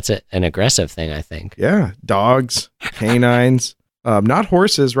to you, that's an aggressive thing, I think. Yeah, dogs, canines, not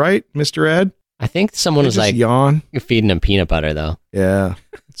horses, right, Mr. Ed? I think someone They was just like yawn. feeding him peanut butter, though. Yeah,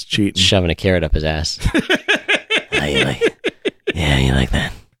 it's cheating. Shoving a carrot up his ass. Oh, you like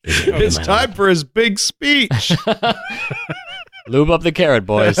that? It's time for his big speech. Lube up the carrot,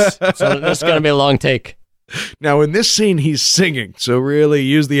 boys. So this is going to be a long take. Now, in this scene, he's singing, so really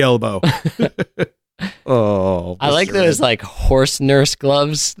use the elbow. Oh, I like Mr. those Ed. like horse nurse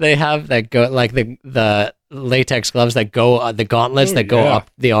gloves they have that go like the latex gloves that go the gauntlets that go yeah. up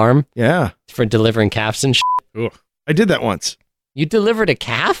the arm Yeah, for delivering calves and shit. Ugh. I did that once. You delivered a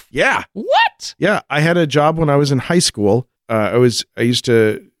calf? Yeah. What? Yeah, I had a job when I was in high school. I was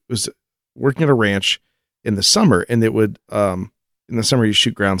working at a ranch in the summer, and it would in the summer you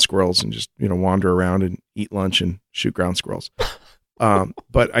shoot ground squirrels and just wander around and eat lunch and shoot ground squirrels. And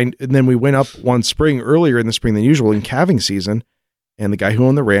then we went up one spring earlier in the spring than usual in calving season, and the guy who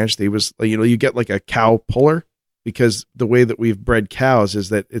owned the ranch, they was you get like a cow puller, because the way that we've bred cows is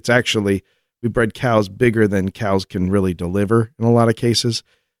that it's actually we bred cows bigger than cows can really deliver in a lot of cases.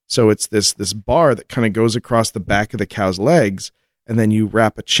 So it's this bar that kind of goes across the back of the cow's legs, and then you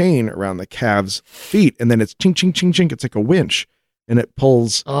wrap a chain around the calf's feet, and then it's chink, chink, chink, chink. It's like a winch, and it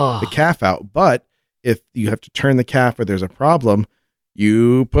pulls the calf out. But if you have to turn the calf or there's a problem,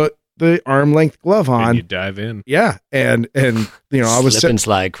 you put the arm length glove on. And you dive in. Yeah. And I was Slip and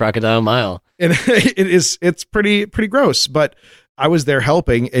slide, crocodile mile. and it's pretty gross, but I was there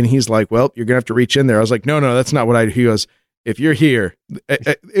helping, and he's like, well, you're going to have to reach in there. I was like, no, that's not what I do. He goes, if you're here,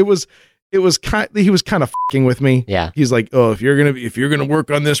 he was kind of fucking with me. Yeah. He's like, oh, if you're going to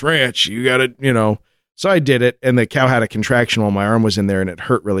work on this ranch, you got to, so I did it. And the cow had a contraction while my arm was in there, and it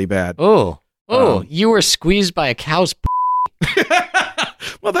hurt really bad. You were squeezed by a cow's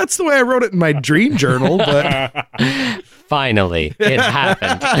Well, that's the way I wrote it in my dream journal, but Finally, it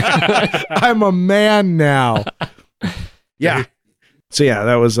happened. I'm a man now. Yeah. So yeah,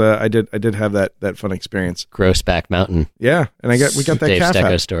 that was I did have that fun experience. Grossback Mountain. Yeah, and we got that Dave calf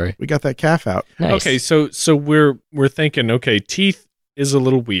Stecco out. story. We got that calf out. Nice. Okay, so we're thinking, okay, teeth is a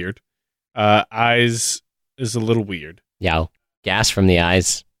little weird. Eyes is a little weird. Yow. Gas from the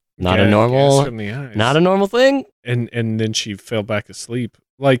eyes. Not a Gas normal from the eyes. not a normal thing. And then she fell back asleep.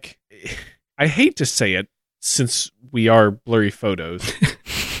 Like, I hate to say it since we are blurry photos,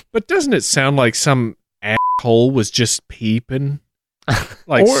 but doesn't it sound like some asshole was just peeping,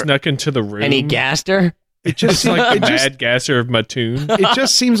 like snuck into the room? And he gassed her? It just It's like the mad gasser of Mattoon. it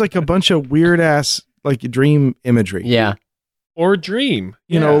just seems like a bunch of weird ass like dream imagery. Yeah. Or dream.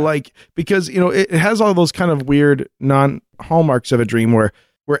 You know, like, because it has all those kind of weird non-hallmarks of a dream where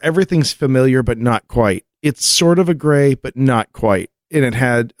everything's familiar but not quite. It's sort of a gray but not quite. And it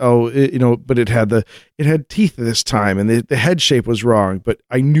had but it had teeth this time, and the head shape was wrong, but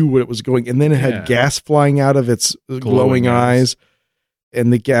I knew what it was going. And then it had gas flying out of its glowing eyes,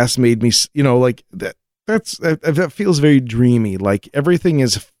 and the gas made me like that. That feels very dreamy. Like everything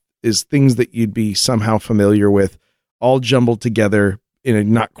is things that you'd be somehow familiar with, all jumbled together in a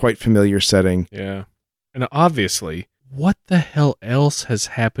not quite familiar setting. Yeah. And obviously, what the hell else has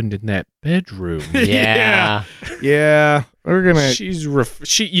happened in that bedroom? Yeah. Yeah. We're gonna.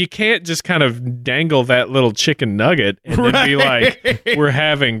 You can't just kind of dangle that little chicken nugget and then be like, "We're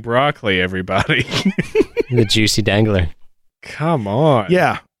having broccoli, everybody." The juicy dangler. Come on.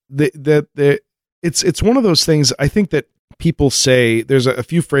 Yeah. It's one of those things. I think that people say there's a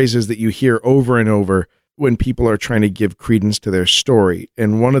few phrases that you hear over and over when people are trying to give credence to their story,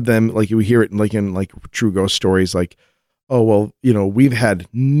 and one of them, like you hear it in true ghost stories, like, oh, well, we've had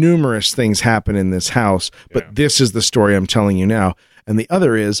numerous things happen in this house, but this is the story I'm telling you now. And the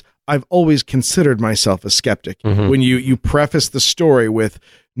other is, I've always considered myself a skeptic. Mm-hmm. When you preface the story with,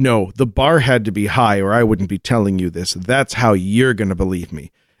 no, the bar had to be high or I wouldn't be telling you this. That's how you're going to believe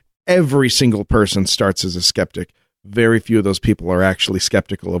me. Every single person starts as a skeptic. Very few of those people are actually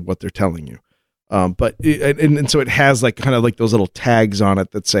skeptical of what they're telling you. But so it has like kind of like those little tags on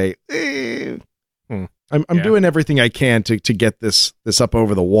it that say, I'm doing everything I can to get this up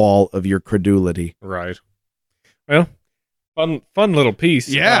over the wall of your credulity. Right. Well, Fun little piece.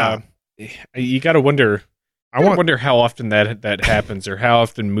 Yeah. You got to wonder. I wonder how often that happens, or how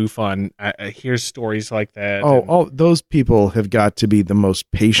often MUFON hears stories like that. Oh, those people have got to be the most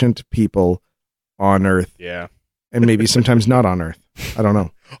patient people on Earth. Yeah. And maybe sometimes not on Earth. I don't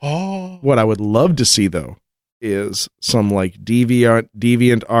know. Oh. What I would love to see, though, is some like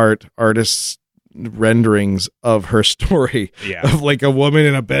deviant artists renderings of her story. Yeah. Of like a woman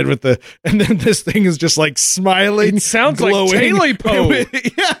in a bed and then this thing is just like smiling. It sounds glowing. like Taylor Poe.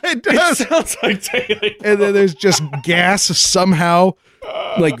 Yeah, it does. It sounds like Taylor Poe. And then there's just gas somehow,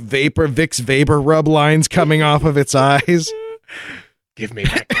 like Vicks vapor rub lines coming off of its eyes. Give me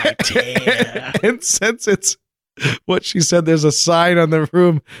back my tear. And since it's what she said, there's a sign on the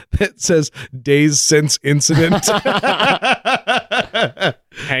room that says "Days Since Incident."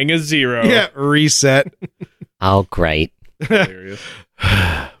 Hang a 0. Yeah, reset. Oh, great. Hilarious.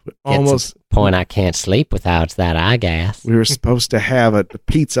 Almost. Point I can't sleep without that eye gas. We were supposed to have a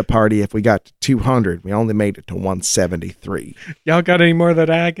pizza party if we got to 200. We only made it to 173. Y'all got any more of that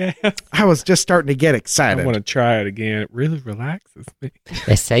eye gas? I was just starting to get I excited. want to try it again. It really relaxes me.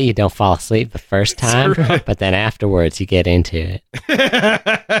 They say you don't fall asleep the first time, but then afterwards you get into it.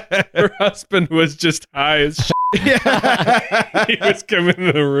 Her husband was just high as shit. Yeah. He was coming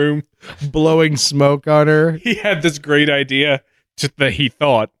in the room. Blowing smoke on her. He had this great idea that he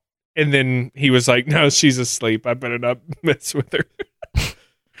thought. And then he was like, no, she's asleep. I better not mess with her.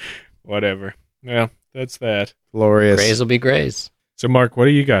 Whatever. Well, that's that. Glorious. Grays will be grays. So, Mark, what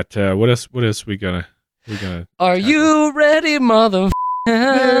do you got? What else we gonna Are you ready, motherfucker?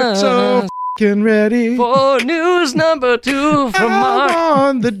 So f***ing ready. For news number 2 from Mark. I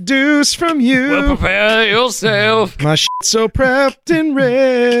want the deuce from you. Well, prepare yourself My shit's so prepped and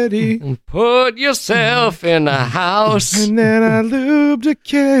ready. and put yourself in a house. And then I lubed a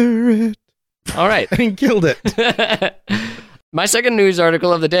carrot. All right. And killed it. My second news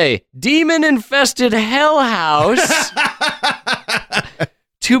article of the day. Demon-infested hell house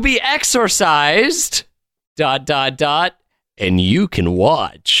to be exorcised, ... and you can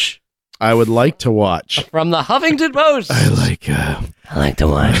watch. I would like to watch. From the Huffington Post. I like to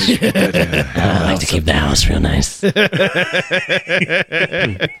watch. I like to keep the house real nice.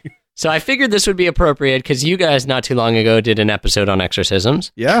 So I figured this would be appropriate because you guys not too long ago did an episode on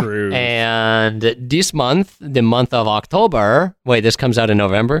exorcisms. Yeah. True. And this month, the month of October, wait, this comes out in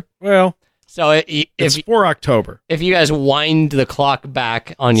November? Well, So It's for October. if you guys wind the clock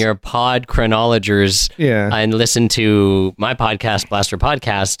back on your pod chronologers Yeah. and listen to my podcast,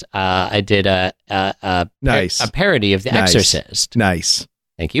 Blastropodcast, I did a Nice. parody of The Nice. Exorcist. Nice.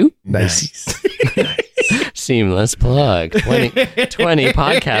 Thank you. Nice. Seamless plug. 20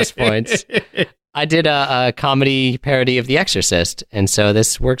 podcast points. I did a comedy parody of The Exorcist, and so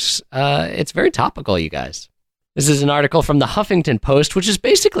this works. It's very topical, you guys. This is an article from the Huffington Post, which is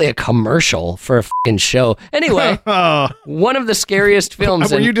basically a commercial for a fucking show. Anyway, Oh. one of the scariest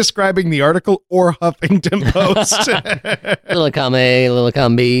films. Were you describing the article or Huffington Post? Little column A, little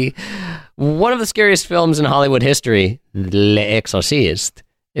column B. One of the scariest films in Hollywood history, L'Exorcist,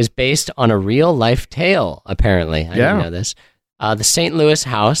 is based on a real-life tale, apparently. I didn't know this. The St. Louis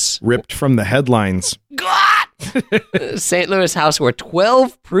house. Ripped from the headlines. St. Louis house where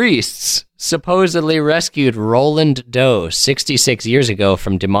 12 priests supposedly rescued Roland Doe 66 years ago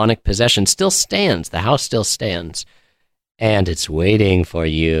from demonic possession still stands. The house still stands. And it's waiting for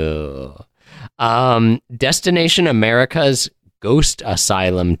you. Destination America's Ghost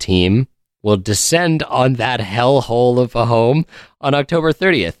Asylum team will descend on that hellhole of a home on October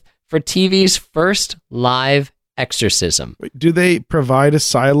 30th for TV's first live exorcism. Wait, do they provide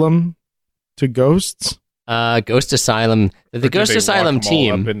asylum to ghosts? Ghost Asylum, the Ghost Asylum Lock 'em all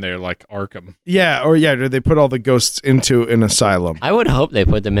team. up in there like Arkham. Yeah, do they put all the ghosts into an asylum? I would hope they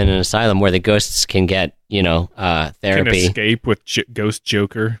put them in an asylum where the ghosts can get, Can therapy. escape with Ghost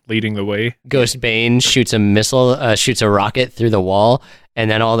Joker leading the way. Ghost Bane shoots a missile, shoots a rocket through the wall,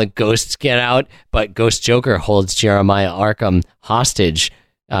 and then all the ghosts get out, but Ghost Joker holds Jeremiah Arkham hostage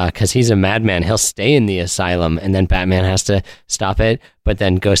because he's a madman. He'll stay in the asylum, and then Batman has to stop it, but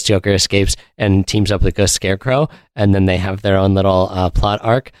then Ghost Joker escapes and teams up with Ghost Scarecrow, and then they have their own little plot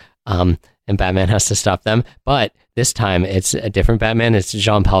arc, and Batman has to stop them. But this time, it's a different Batman. It's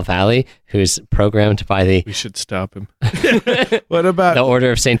Jean-Paul Valley, who's programmed by the We should stop him. What about the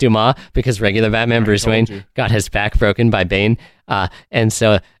Order of Saint Dumas, because regular Batman Bruce told Wayne you. got his back broken by Bane, and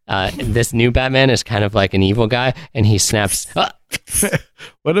so this new Batman is kind of like an evil guy, and he snaps.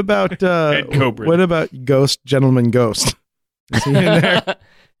 what about Cobra. what about Gentleman Ghost? Is he in there?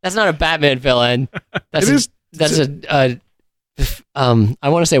 That's not a Batman villain. That's It is- I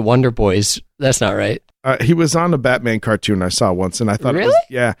want to say Wonder Boys. That's not right. He was on a Batman cartoon I saw once, and I thought, Really?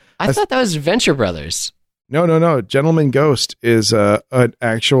 I thought that was Venture Brothers. No. Gentleman Ghost is an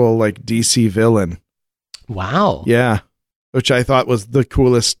actual like DC villain. Wow. Yeah, which I thought was the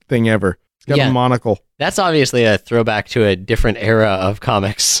coolest thing ever. He's got a monocle. That's obviously a throwback to a different era of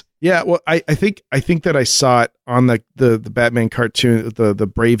comics. Yeah, well, I think that I saw it on the Batman cartoon, the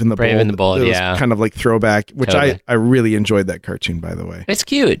Brave and the Bold. Brave and the Bold, it was yeah. kind of like throwback, which Totally. I really enjoyed that cartoon, by the way. It's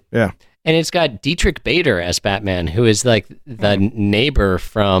cute. Yeah. And it's got Dietrich Bader as Batman, who is like the neighbor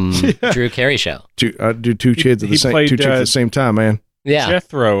from Drew Carey Show. Do two kids at he played, two chicks at the same time, man. Yeah.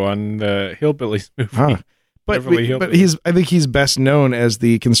 Jethro on the Hillbillies movie. Huh. But I think he's best known as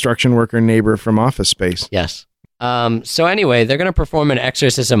the construction worker neighbor from Office Space. Yes. So anyway, they're going to perform an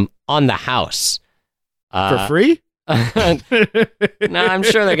exorcism on the house. For free? No, I'm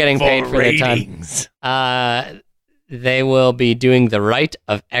sure they're getting paid for their time. They will be doing the rite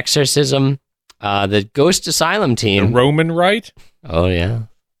of exorcism. The Ghost Asylum team. The Roman rite? Oh, yeah.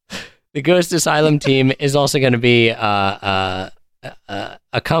 The Ghost Asylum team is also going to be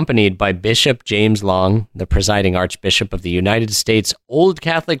accompanied by Bishop James Long, the presiding Archbishop of the United States Old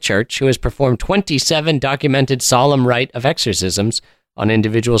Catholic Church, who has performed 27 documented solemn rite of exorcisms on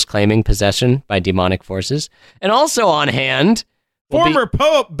individuals claiming possession by demonic forces. And also on hand... Former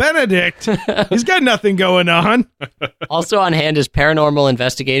Pope Benedict. He's got nothing going on. Also on hand is paranormal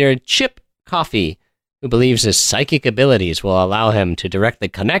investigator Chip Coffey, who believes his psychic abilities will allow him to directly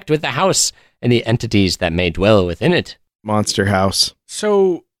connect with the house and the entities that may dwell within it. Monster House.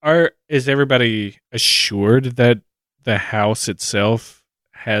 So is everybody assured that the house itself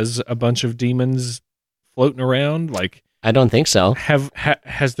has a bunch of demons floating around? Like, I don't think so.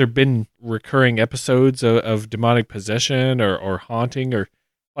 Has there been recurring episodes of demonic possession or haunting or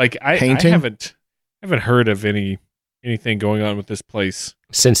like I haven't heard of anything going on with this place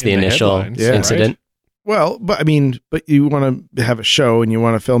since the initial incident. Right? Well, but you want to have a show and you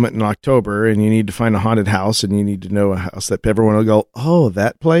want to film it in October and you need to find a haunted house and you need to know a house that everyone will go, oh,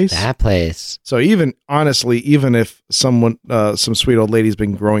 that place? That place. So even if someone, some sweet old lady's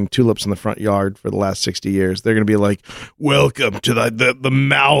been growing tulips in the front yard for the last 60 years, they're going to be like, welcome to the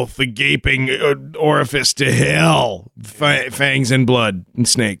mouth, the gaping orifice to hell, fangs and blood and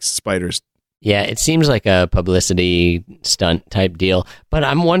snakes, spiders. Yeah, it seems like a publicity stunt type deal, but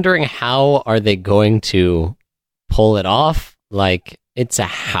I'm wondering how are they going to pull it off? Like, it's a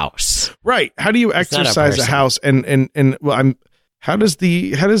house. Right. How do you exercise a house? And well, how does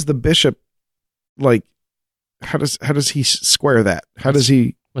the bishop, like, how does he square that? How does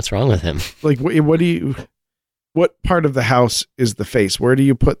he? What's wrong with him? Like, what part of the house is the face? Where do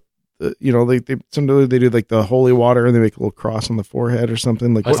you put? Sometimes they do like the holy water and they make a little cross on the forehead or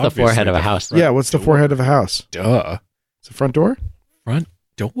something. Like, what's the forehead of a house? Yeah, what's the forehead of a house? Duh. It's the front door? Front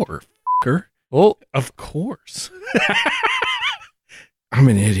door, fucker. Oh, of course. I'm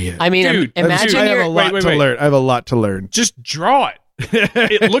an idiot. I mean, dude, imagine I have a lot to learn. I have a lot to learn. Just draw it.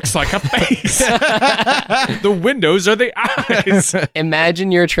 It looks like a face. The windows are the eyes.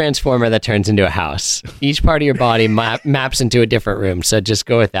 Imagine you're a transformer that turns into a house. Each part of your body maps into a different room. So just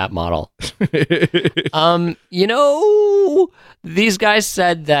go with that model. These guys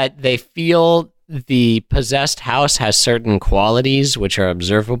said that they feel the possessed house has certain qualities which are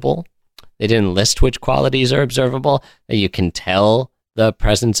observable. They didn't list which qualities are observable. That you can tell the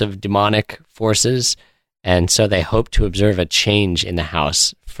presence of demonic forces. And so they hope to observe a change in the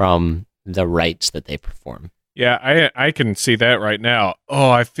house from the rites that they perform. Yeah, I can see that right now. Oh,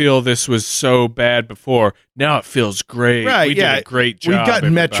 I feel this was so bad before. Now it feels great. Right, we did a great job. We've got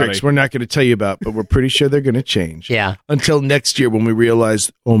metrics we're not going to tell you about, but we're pretty sure they're going to change. Yeah. Until next year when we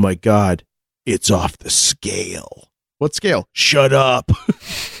realize, oh my God, it's off the scale. What scale? Shut up.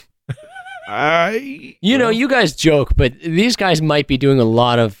 You guys joke, but these guys might be doing a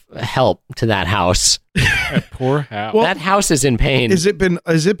lot of help to that house. That poor house. Well, that house is in pain. Has it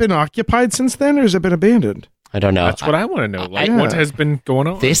been occupied since then, or has it been abandoned? I don't know. That's what I want to know. What has been going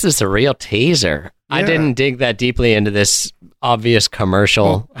on? This is a real teaser. Yeah. I didn't dig that deeply into this obvious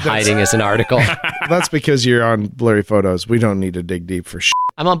commercial hiding as an article. That's because you're on blurry photos. We don't need to dig deep for shit.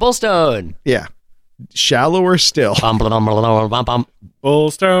 I'm on BullStone. Yeah. Shallower still. BullStone.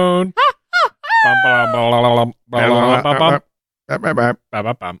 BullStone.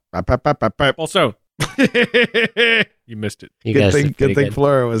 You missed it. Good thing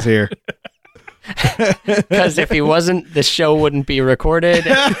Flora was here. Because if he wasn't, the show wouldn't be recorded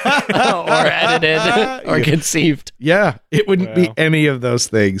or edited or conceived. Yeah, it wouldn't be any of those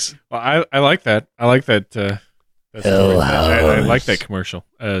things. Well, I like that. I like that. Story. I like that commercial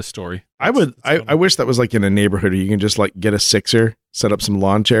story. I wish that was like in a neighborhood where you can just like get a sixer, set up some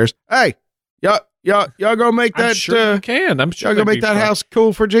lawn chairs. Hey, Y'all gonna make I'm that? sure you can. I'm sure y'all gonna that'd make be that fun. house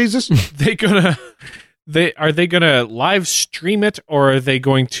cool for Jesus? Are they gonna live stream it, or are they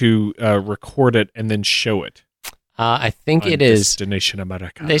going to record it and then show it? I think on it is. Destination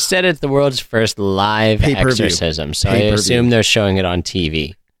America. They said it's the world's first live Pay-per-view. exorcism, so I Pay-per-view. assume they're showing it on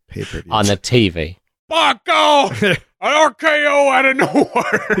TV. Pay-per-view. On the TV. By God, an RKO out of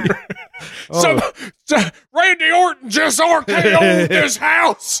nowhere. Randy Orton just RKO'd this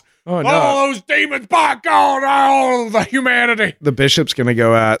house. Oh, no. All those demons, by God, all the humanity. The bishop's going to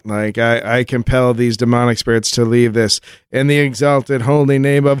go out like, I compel these demonic spirits to leave this in the exalted holy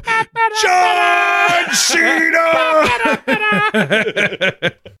name of John Cena.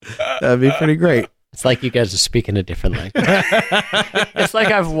 That'd be pretty great. It's like you guys are speaking a different language. It's like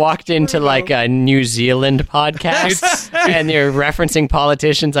I've walked into like a New Zealand podcast and they're referencing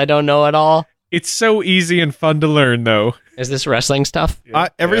politicians I don't know at all. It's so easy and fun to learn, though. Is this wrestling stuff?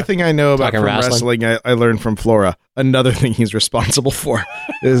 Everything I know about Talking from wrestling? wrestling, I learned from Flora. Another thing he's responsible for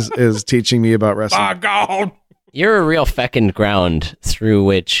is teaching me about wrestling. By God. You're a real fecund ground through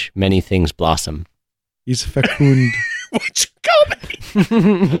which many things blossom. He's fecund. What you call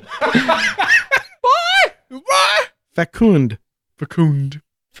me? What? Fecund. Fecund.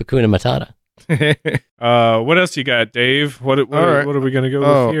 Fakuna Matata. What else you got, Dave? What All right. are we going to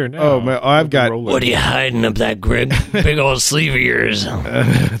go with here now? Oh, man, I've got... What are you hiding up that big old sleeve of yours?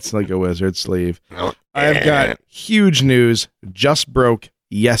 It's like a wizard sleeve. I've got huge news. Just broke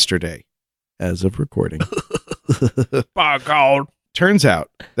yesterday, as of recording. By God. Turns out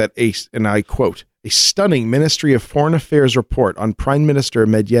that and I quote, a stunning Ministry of Foreign Affairs report on Prime Minister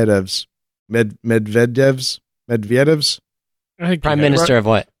Medvedev's Prime Minister of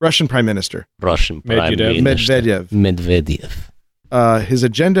what? Russian Prime Minister. Russian Prime Minister. Medvedev. His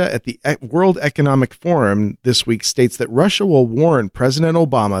agenda at the World Economic Forum this week states that Russia will warn President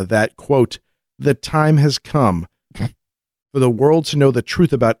Obama that, quote, the time has come for the world to know the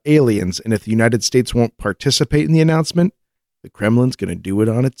truth about aliens, and if the United States won't participate in the announcement, the Kremlin's going to do it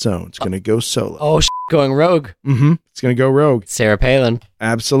on its own. It's going to go solo. Oh, going rogue. Mm-hmm. It's going to go rogue. Sarah Palin.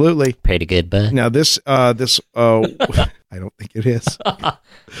 Absolutely. Pretty good, bud. Now this, I don't think it is.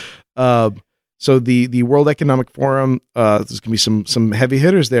 So the World Economic Forum, there's going to be some heavy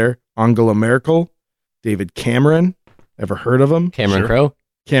hitters there. Angela Merkel, David Cameron. Ever heard of him? Cameron Crowe.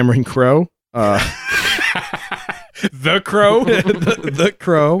 Cameron Crowe. The Crow. the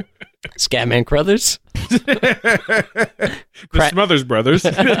Crow. Scatman Crothers. The Smothers Brothers.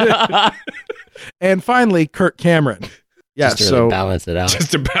 And finally, Kirk Cameron. Yeah, Just to really balance it out.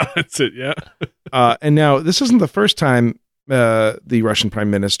 Just to balance it, yeah. And now, this isn't the first time the Russian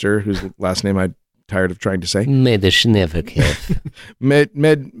Prime Minister, whose last name I'm tired of trying to say, Medvedev.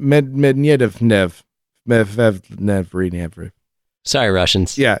 Sorry,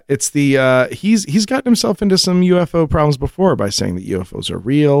 Russians. Yeah, it's the he's gotten himself into some UFO problems before by saying that UFOs are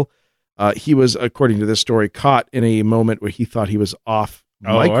real. He was, according to this story, caught in a moment where he thought he was off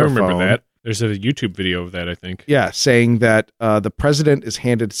microphone. I remember that. There's a YouTube video of that, I think. Yeah, saying that the president is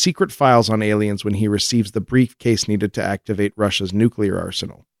handed secret files on aliens when he receives the briefcase needed to activate Russia's nuclear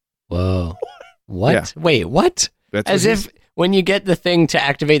arsenal. Whoa. What? Yeah. Wait, what? That's as what if when you get the thing to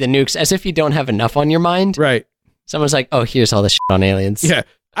activate the nukes, as if you don't have enough on your mind. Right. Someone's like, oh, here's all the shit on aliens. Yeah.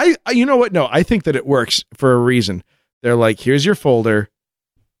 I you know what? No, I think that it works for a reason. They're like, here's your folder,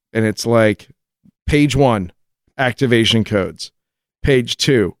 and it's like page 1, activation codes. Page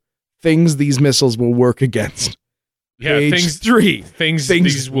 2, things these missiles will work against. Yeah, Page 3, things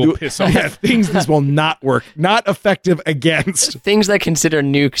these will piss off. Yeah, things these will not work, not effective against. Things that consider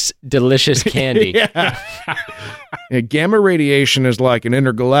nukes delicious candy. Yeah. Yeah, gamma radiation is like an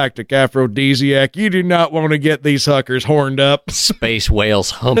intergalactic aphrodisiac. You do not want to get these suckers horned up. Space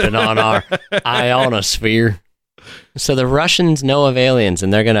whales humping on our ionosphere. So the Russians know of aliens,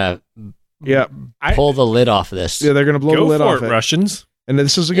 and they're going to pull the lid off this. Yeah, they're going to blow the lid off it. Russians. And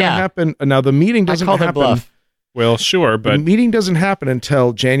this is going to happen. Now, the meeting doesn't I call their happen. bluff. Well, sure, but the meeting doesn't happen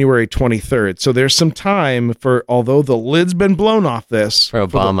until January 23rd. So there's some time for, although the lid's been blown off this, for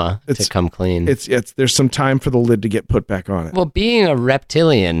Obama to come clean. There's some time for the lid to get put back on it. Well, being a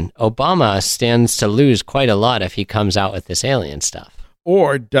reptilian, Obama stands to lose quite a lot if he comes out with this alien stuff.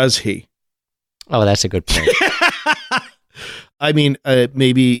 Or does he? Oh, that's a good point. I mean,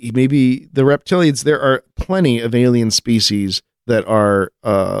 maybe the reptilians, there are plenty of alien species that are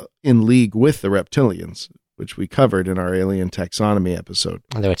in league with the reptilians, which we covered in our alien taxonomy episode.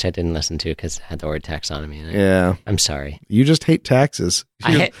 Which I didn't listen to because it had the word taxonomy in it. Yeah. I'm sorry. You just hate taxes.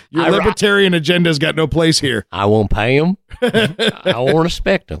 Your libertarian agenda's got no place here. I won't pay them. I won't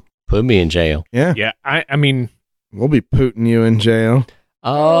respect them. Put me in jail. Yeah. Yeah, I mean... We'll be putting you in jail.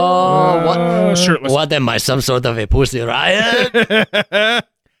 Oh, what? Shirtless. What am I, some sort of a pussy riot?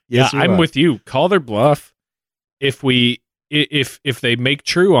 Yes, I'm with you. Call their bluff. If they make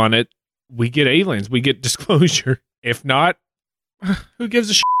true on it, we get aliens. We get disclosure. If not, who gives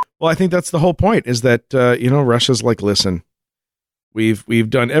a shit? Well, I think that's the whole point. Is that Russia's like, listen, we've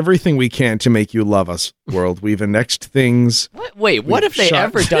done everything we can to make you love us, world. We've annexed things. Wait, what have they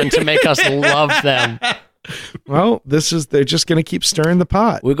ever done to make us love them? Well, they're just going to keep stirring the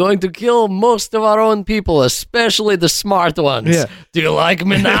pot. We're going to kill most of our own people, especially the smart ones. Yeah. Do you like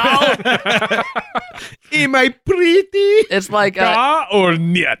me now? Am I pretty? It's like Da or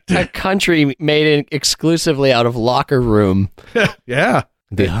niet? a country made exclusively out of locker room. Yeah.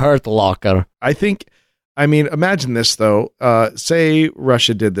 The Hurt Locker. Imagine this, though. Say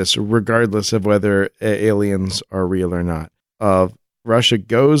Russia did this, regardless of whether aliens are real or not. Russia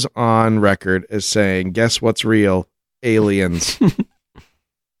goes on record as saying, guess what's real? Aliens.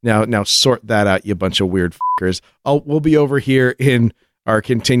 Now sort that out, you bunch of weird fuckers. We'll be over here in our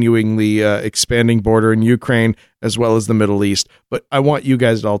continuingly expanding border in Ukraine, as well as the Middle East. But I want you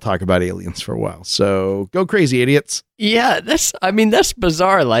guys to all talk about aliens for a while. So go crazy, idiots. Yeah, that's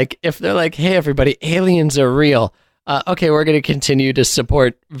bizarre. Like, if they're like, hey, everybody, aliens are real. Okay, we're going to continue to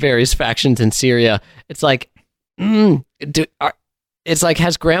support various factions in Syria. It's like, it's like,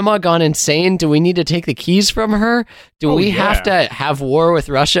 has grandma gone insane? Do we need to take the keys from her? Do we have to have war with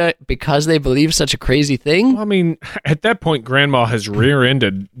Russia because they believe such a crazy thing? Well, I mean, at that point, grandma has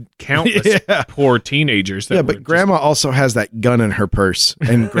rear-ended countless poor teenagers. But grandma also has that gun in her purse,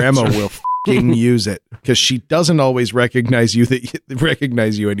 and grandma will fucking use it because she doesn't always recognize you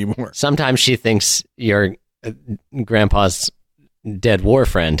anymore. Sometimes she thinks you're grandpa's dead war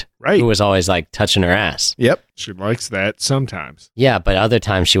friend, right? Who was always like touching her ass. Yep, she likes that sometimes. Yeah, but other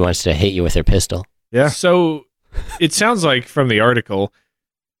times she wants to hit you with her pistol. Yeah. So it sounds like from the article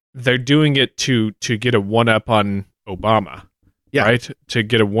they're doing it to get a one up on Obama. Yeah. Right? To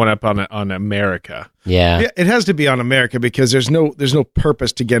get a one up on America. Yeah. It has to be on America because there's no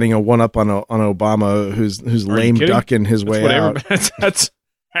purpose to getting a one up on Obama who's lame ducking his way out. That's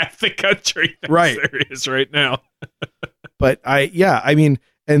half the country right there is right now. But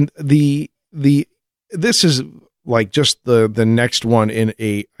and this is like just the next one in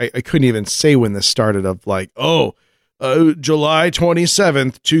I couldn't even say when this started of like, July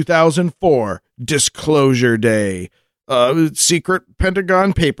 27th, 2004, disclosure day. Secret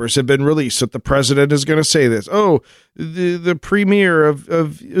Pentagon papers have been released that the president is going to say this. The premier of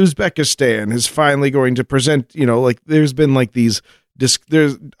Uzbekistan is finally going to present, there's been like these,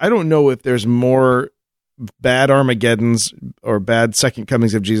 I don't know if there's more bad Armageddons or bad second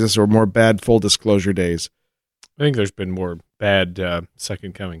comings of Jesus or more bad full disclosure days. I think there's been more bad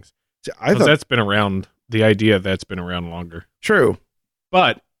second comings. I thought that's been around. The idea of that's been around longer. True,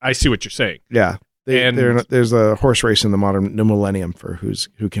 but I see what you're saying. Yeah, there's a horse race in the modern new millennium for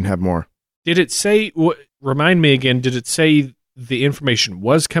who can have more. Did it say? Remind me again. Did it say the information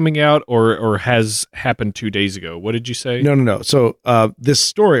was coming out or has happened 2 days ago? What did you say? No. So this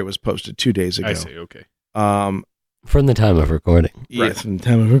story was posted 2 days ago. I see. Okay. From the time of recording. Yes, from the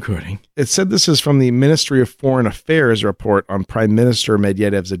time of recording. It said this is from the Ministry of Foreign Affairs report on Prime Minister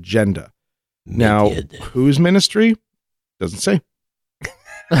Medyev's agenda. Now, whose ministry? Doesn't say.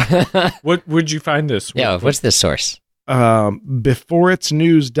 What would you find this? Yeah, what's this source?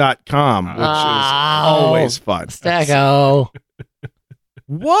 Beforeitsnews.com, which is always fun. Stacko.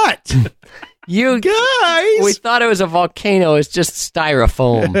 What? You guys! We thought it was a volcano. It's just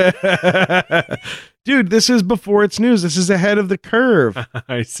styrofoam. Dude, this is Before It's News. This is ahead of the curve.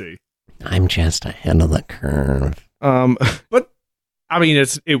 I see. I'm just ahead of the curve. But, I mean,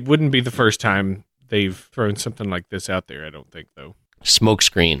 it wouldn't be the first time they've thrown something like this out there, I don't think, though. Smoke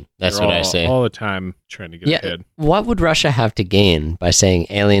screen. That's what I say. All the time trying to get ahead. What would Russia have to gain by saying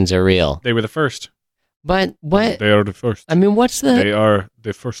aliens are real? They were the first. But what? They are the first. I mean, what's the... They are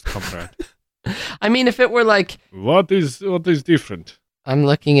the first, comrade. I mean, if it were like... What is different? I'm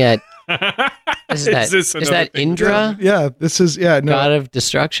looking at... Is that Indra? Yeah, this is... God of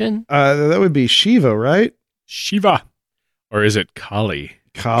destruction? That would be Shiva, right? Shiva. Or is it Kali?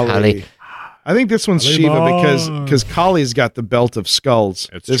 Kali. I think this one's Shiva because Kali's got the belt of skulls.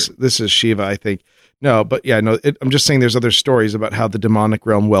 This is Shiva, I think. No, but I'm just saying there's other stories about how the demonic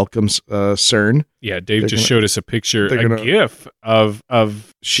realm welcomes CERN. Yeah, Dave showed us a picture, GIF of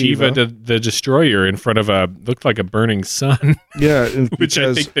Shiva the Destroyer in front of looked like a burning sun. Yeah. Which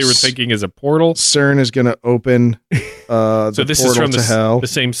I think they were thinking is a portal. CERN is going to open so this portal is from to hell. The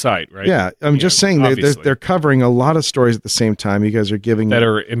same site, right? Yeah, I'm just saying they're covering a lot of stories at the same time. You guys are giving... That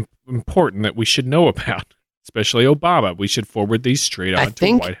are important that we should know about. especially Obama. We should forward these straight on to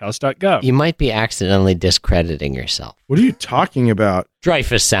think whitehouse.gov. You might be accidentally discrediting yourself. What are you talking about?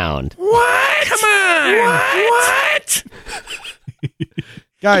 Dreyfus sound. What? Come on! What?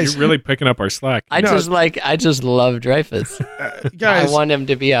 Guys, You're really picking up our slack. I just love Dreyfus. guys, I want him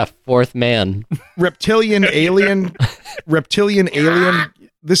to be a fourth man. reptilian alien.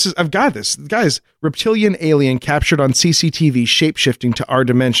 I've got this. Guys, reptilian alien captured on CCTV shapeshifting to our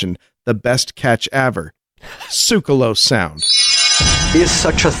dimension. The best catch ever. Sucralose sound. Is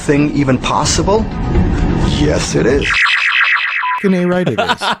such a thing even possible? Yes, it is. Right it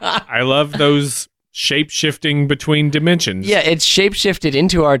is. I love those shape-shifting between dimensions. Yeah, it's shapeshifted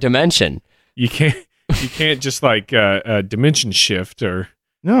into our dimension. You can't just like dimension shift or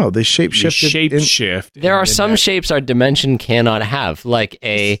No, they shape-shifted. shift. There are some shapes our dimension cannot have, like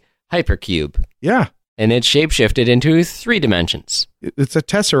a hypercube. Yeah, And it's shapeshifted into 3 dimensions. it's a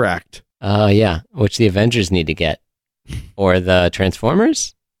tesseract. Yeah, which the Avengers need to get. Or the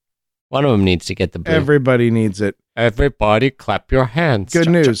Transformers? One of them needs to get the blue. Everybody needs it. Everybody clap your hands. Good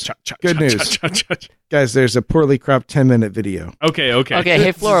news. Good news. Guys, there's a poorly cropped 10-minute video. Okay. Okay,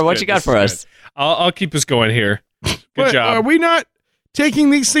 hey, Flora, what you got for us? I'll keep us going here. Good job. Are we not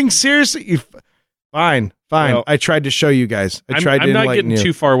taking these things seriously? Fine. Well, I tried to show you guys. I tried to I'm not enlighten getting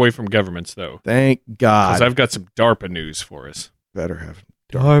you. too far away from governments, though. Thank Because God. I've got some DARPA news for us. Better have.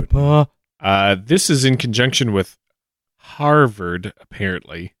 DARPA. This is in conjunction with Harvard,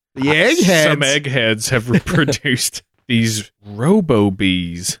 apparently. The eggheads. Some eggheads have produced these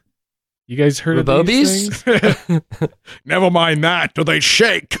robo-bees. You guys heard of these things? Never mind that. Do they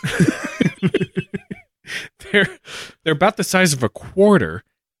shake? They're about the size of a quarter,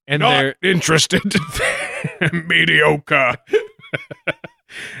 and they're interested. mediocre.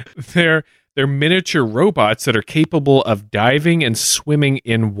 They're miniature robots that are capable of diving and swimming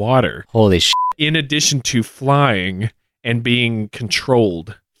in water, Holy shit. in addition to flying and being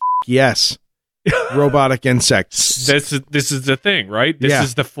controlled. Yes. Robotic insects. This is the thing, right? This Yeah.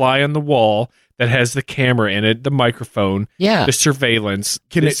 is the fly on the wall that has the camera in it, the microphone, Yeah. the surveillance.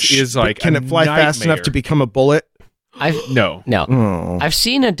 Can this is like can a it fly fast nightmare. enough to become a bullet? No. No. Oh. I've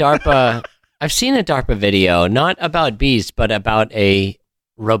seen a DARPA video, not about bees, but about a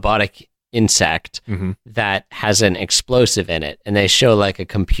robotic insect Mhm. that has an explosive in it. And they show like a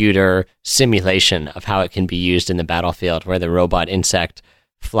computer simulation of how it can be used in the battlefield, where the robot insect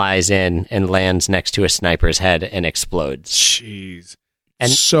flies in and lands next to a sniper's head and explodes. Jeez.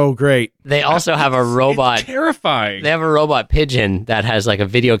 And so great. they also have a robot. It's terrifying. They have a robot pigeon that has like a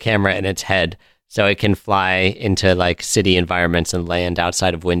video camera in its head, so it can fly into like city environments and land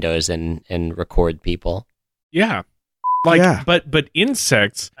outside of windows and record people. Yeah. But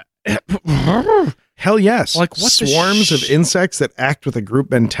insects. Hell yes. Like, what the swarms of insects that act with a group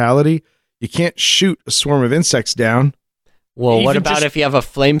mentality. You can't shoot a swarm of insects down. Well, what Even about just- if you have a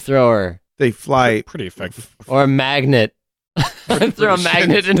flamethrower They fly. Pretty effective. or a magnet? Throw a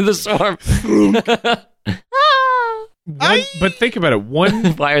magnet into the swarm. But think about it. One.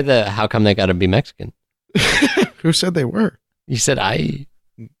 How come they gotta be Mexican? Who said they were? You said I.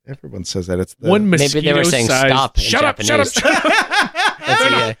 Everyone says that. It's the One Maybe mosquito they were saying sized. stop in Shut up! Japanese. Shut up! That's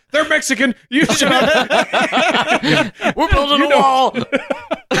a- They're Mexican. You shut up. We're building a wall.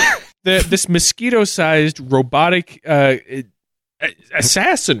 This mosquito-sized robotic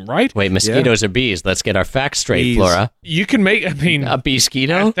assassin, right? Wait, mosquitoes or bees? Let's get our facts straight, Bees. Flora. You can make. I mean, A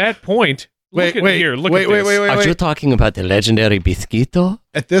mosquito? at that point. Look at this. Are you talking about the legendary mosquito?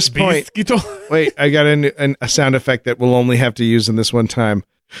 At this point, Mosquito. wait, I got a sound effect that we'll only have to use in this one time.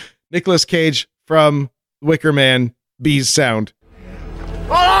 Nicolas Cage from Wicker Man, bees sound.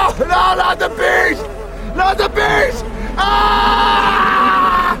 Oh, no, not the bees! Not the bees!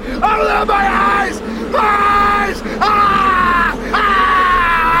 Ah! Oh, my eyes! Eyes! Ah! Ah!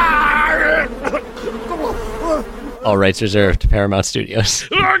 All rights reserved. Paramount Studios.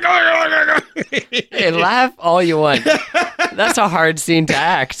 Hey, laugh all you want. That's a hard scene to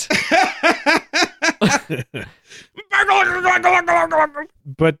act.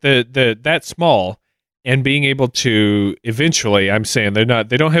 But the that small and being able to eventually, I'm saying they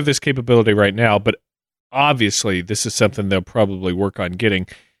don't have this capability right now, but obviously this is something they'll probably work on getting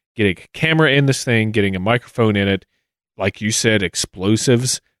a camera in this thing, getting a microphone in it, like you said,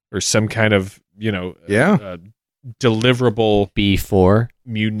 explosives or some kind of deliverable B4.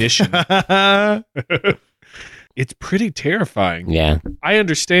 munition. It's pretty terrifying. Yeah. I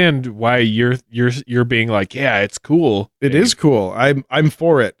understand why you're being like, yeah, it's cool. It is cool. I'm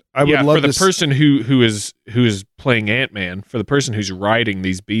for it. I would love for the this. person who is playing Ant-Man, for the person who's riding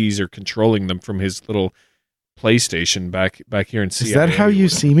these bees or controlling them from his little PlayStation back here in Is Seattle. that how you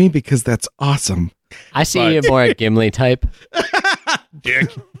see me? Because that's awesome. I see you more a Gimli type.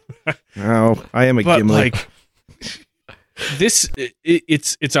 Dick. Oh, I am a But Gimli. like this,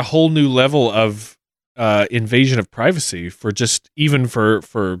 it's a whole new level of invasion of privacy for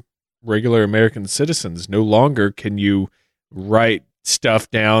regular American citizens. No longer can you write stuff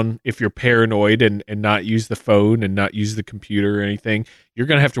down if you're paranoid and not use the phone and not use the computer or anything. You're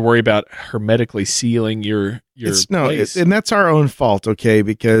going to have to worry about hermetically sealing your place. And that's our own fault, okay?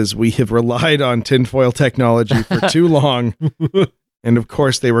 Because we have relied on tinfoil technology for too long. And of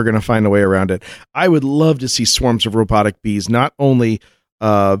course, they were going to find a way around it. I would love to see swarms of robotic bees, not only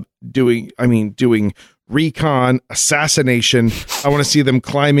doing recon, assassination. I want to see them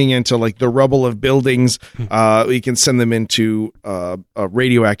climbing into like the rubble of buildings. We can send them into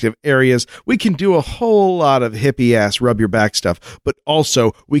radioactive areas. We can do a whole lot of hippie ass rub your back stuff, but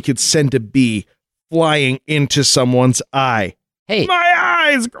also we could send a bee flying into someone's eye. Hey. My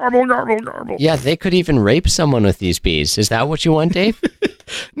eyes! Garble, garble, garble. Yeah, they could even rape someone with these bees. Is that what you want, Dave?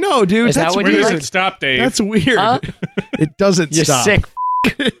 No, dude. Is that that's what Where you does like? it stop, Dave? That's weird. Huh? It doesn't You're stop. sick.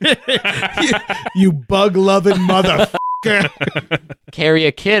 you bug-loving motherfucker. Carry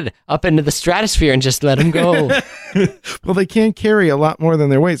a kid up into the stratosphere and just let him go. Well, they can't carry a lot more than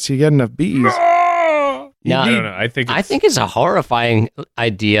their weight, so you get enough bees. No, I don't know. I think it's a horrifying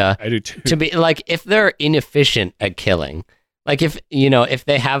idea. I do too. To be like, if they're inefficient at killing, like if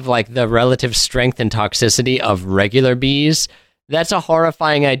they have like the relative strength and toxicity of regular bees, that's a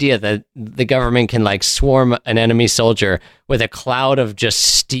horrifying idea that the government can like swarm an enemy soldier with a cloud of just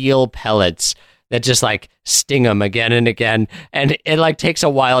steel pellets that just like sting them again and again, and it like takes a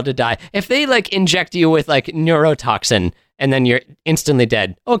while to die. If they like inject you with like neurotoxin and then you're instantly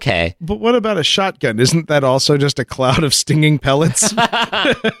dead, okay. But what about a shotgun? Isn't that also just a cloud of stinging pellets?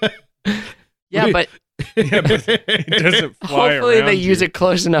 Yeah, but Yeah, but it doesn't fly hopefully around they use you. it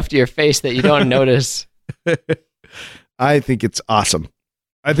close enough to your face that you don't notice. I think it's awesome.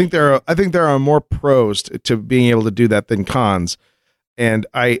 I think there are more pros to being able to do that than cons. And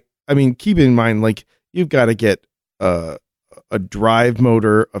I mean, keep in mind, like, you've got to get a drive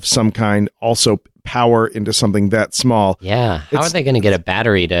motor of some kind, also power into something that small. Yeah, how are they going to get a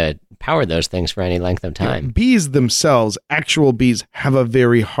battery to power those things for any length of time? Bees themselves, actual bees, have a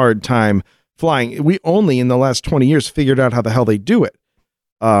very hard time flying. We only in the last 20 years figured out how the hell they do it,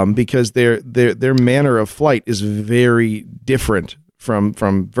 because their manner of flight is very different from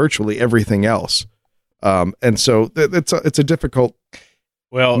virtually everything else, and so it's a difficult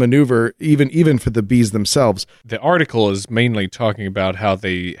maneuver even for the bees themselves. The article is mainly talking about how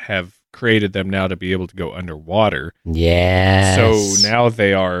they have created them now to be able to go underwater. Yes. So now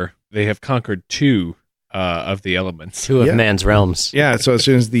they have conquered two of the elements. Two of man's realms. Yeah. So as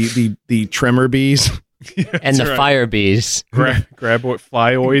soon as the tremor bees And the fire bees. Grab what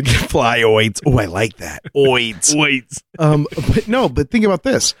flyoids. flyoids. Oh, I like that. Oids. Oids. But think about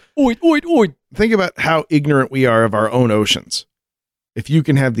this. Oid. Think about how ignorant we are of our own oceans. If you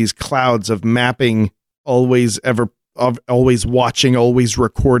can have these clouds of mapping, always watching, always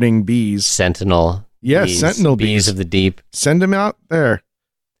recording bees. Sentinel. Yes, bees, sentinel bees bees of the deep. Send them out there.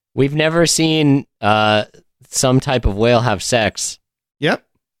 We've never seen some type of whale have sex. Yep.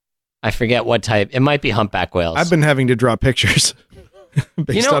 I forget what type. It might be humpback whales. I've been having to draw pictures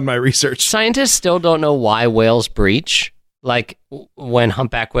based on my research. Scientists still don't know why whales breach. Like when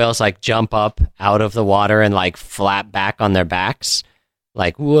humpback whales like jump up out of the water and like flap back on their backs,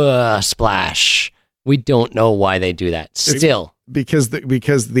 like whoa, splash. We don't know why they do that. Still, because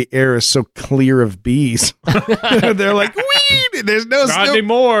the air is so clear of bees. They're like, wee! There's no Not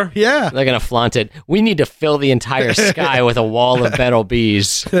anymore. Yeah. they're gonna flaunt it. We need to fill the entire sky with a wall of metal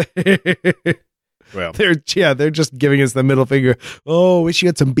bees. Well, They're just giving us the middle finger. Oh, wish you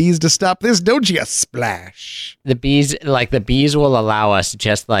had some bees to stop this, don't you? Splash. The bees will allow us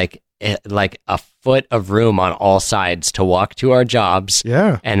just like a foot of room on all sides to walk to our jobs.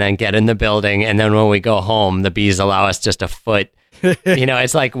 Yeah. And then get in the building, and then when we go home, the bees allow us just a foot.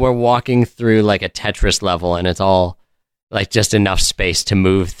 It's like we're walking through like a Tetris level, and it's all like just enough space to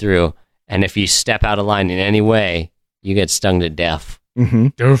move through. And if you step out of line in any way, you get stung to death. Mm-hmm.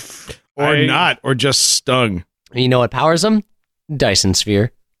 Or just stung. You know what powers them? Dyson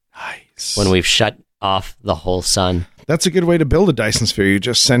sphere. Nice. When we've shut off the whole sun. That's a good way to build a Dyson sphere. You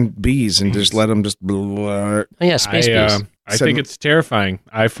just send bees and just let them just blur. Oh, yeah, space bees. I think it's terrifying.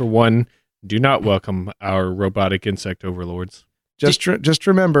 I, for one, do not welcome our robotic insect overlords. Just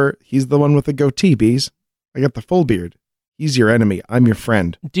remember, he's the one with the goatee, bees. I got the full beard. He's your enemy. I'm your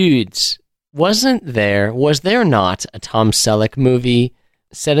friend. Dudes, was there not a Tom Selleck movie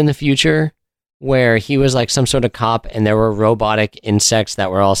set in the future where he was like some sort of cop and there were robotic insects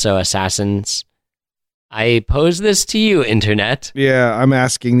that were also assassins. I pose this to you, Internet. Yeah, I'm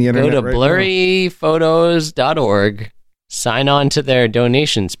asking the internet. Go to right now. blurryphotos.org, sign on to their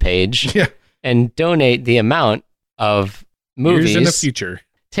donations page, Yeah. and donate the amount of movies. Years in the future.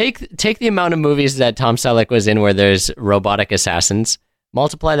 Take the amount of movies that Tom Selleck was in where there's robotic assassins,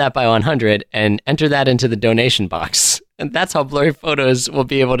 multiply that by 100, and enter that into the donation box. And that's how Blurry Photos will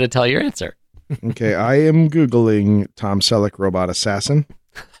be able to tell your answer. Okay, I am Googling Tom Selleck robot assassin.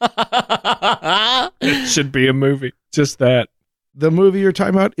 It should be a movie. Just that. The movie you're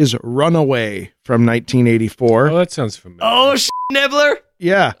talking about is Runaway from 1984. Oh, that sounds familiar. Oh, Nibbler!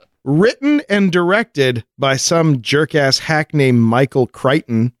 Yeah. Written and directed by some jerk-ass hack named Michael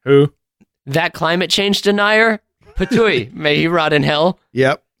Crichton. Who? That climate change denier? Patui, may he rot in hell.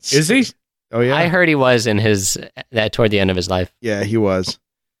 Yep. Is he? Oh, yeah. I heard he was in that toward the end of his life. Yeah, he was.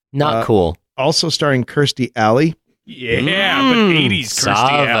 Not cool. Also starring Kirstie Alley. Yeah, but 80s Kirstie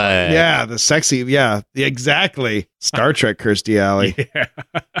Sava. Alley. Yeah, the sexy. Yeah, exactly. Star Trek Kirstie Alley. Yeah.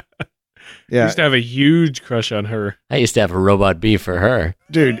 I Yeah. used to have a huge crush on her. I used to have a robot bee for her.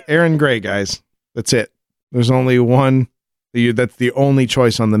 Dude, Aaron Gray, guys. That's it. There's only one. That's the only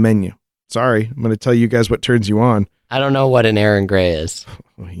choice on the menu. Sorry. I'm going to tell you guys what turns you on. I don't know what an Aaron Gray is.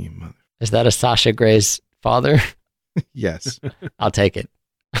 Oh, you mother. Is that a Sasha Gray's father? Yes. I'll take it.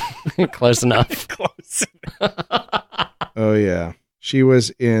 Close enough. Close. Oh, yeah. She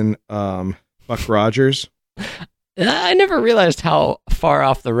was in Buck Rogers. I never realized how far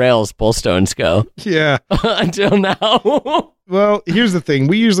off the rails BullStones go Yeah. until now. Well, here's the thing.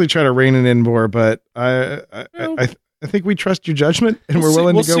 We usually try to rein it in more, but I think we trust your judgment, and we're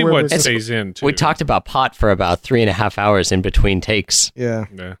willing to go see where what we're stays in, too. We talked about pot for about 3.5 hours in between takes. Yeah.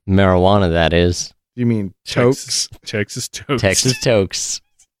 Yeah. Marijuana, that is. You mean tokes? Texas toast. Texas tokes.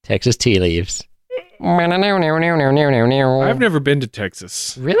 Texas tea leaves. I've never been to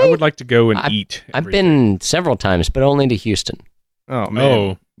Texas. Really? I would like to go and eat. I've been several times, but only to Houston. Oh, man.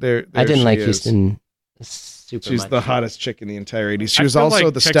 Oh. There I didn't she like is. Houston super She's much. the hottest chick in the entire 80s. She I was feel also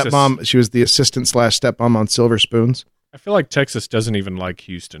like the Texas- stepmom. She was the assistant / stepmom on Silver Spoons. I feel like Texas doesn't even like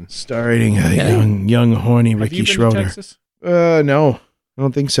Houston. Starring a young, horny Have Ricky you been to Schroeder. Texas? No, I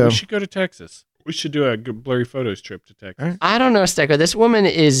don't think so. We should go to Texas. We should do a Blurry Photos trip to Texas. All right. I don't know, Stecker. This woman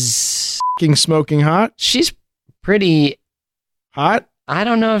is... Fucking smoking hot? She's pretty... Hot? I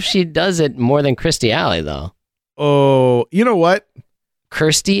don't know if she does it more than Kirstie Alley, though. Oh, you know what?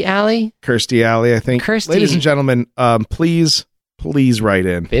 Kirstie Alley? Kirstie Alley, I think. Kirstie- Ladies and gentlemen, please write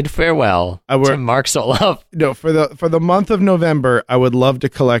in. Bid farewell I would- to Mark Solov. No, for the month of November, I would love to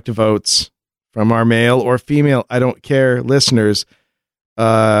collect votes from our male or female, I don't care, listeners.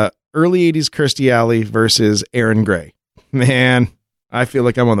 Early 80s Kirstie Alley versus Aaron Gray. Man, I feel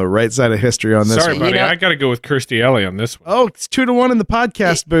like I'm on the right side of history on this Sorry, one. buddy. You know- I got to go with Kirstie Alley on this one. Oh, it's 2-1 in the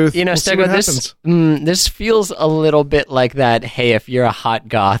podcast booth. You know, We'll see Stecker, what happens. this feels a little bit like that, hey, if you're a hot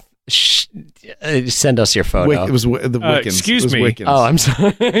goth, send us your photo. It was the Wiccans. excuse It was me. Wiccans. Oh, I'm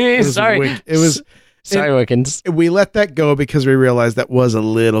sorry. It was Sorry. It was. Sorry, Wiccans. We let that go because we realized that was a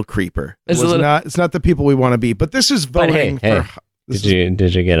little creeper. It's a little- not. It's not the people we want to be. But this is But voting hey, for. this Did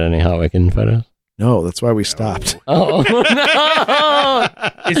is- you get any hot Wiccan photos? No, that's why we stopped. Oh, no.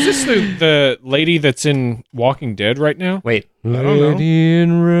 Is this the lady that's in Walking Dead right now? Wait. I don't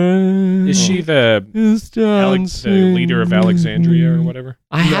know. Is she the leader of Alexandria or whatever?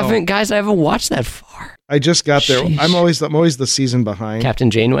 I haven't watched that far. I just got there. Sheesh. I'm always the season behind.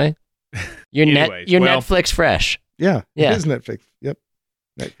 Captain Janeway? You're Anyways, you're well- Netflix fresh. Yeah, Yeah. It is Netflix. Yep.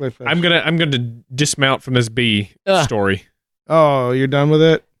 Netflix. I'm gonna dismount from this bee Ugh. story. Oh, you're done with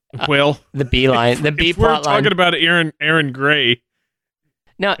it? Well, The B line, the B if we're plot line. talking about Aaron Gray,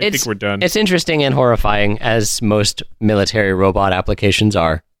 No, I think we're done. It's interesting and horrifying, as most military robot applications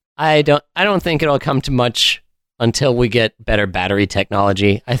are. I don't think it'll come to much until we get better battery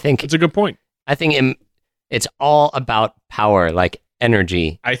technology. I think That's a good point. it's all about power, like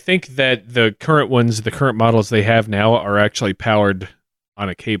energy. I think that the current models they have now are actually powered on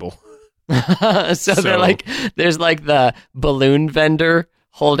a cable. so they're like, there's like the balloon vendor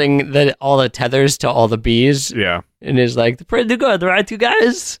holding all the tethers to all the bees, Yeah. and is like, pretty good, right, you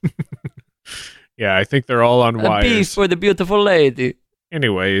guys? Yeah, I think they're all on A bee wires. for the beautiful lady.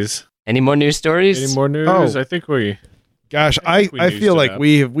 Anyways, Any more news stories? any more news? Oh. I think we... Gosh, I think we I used feel it like up.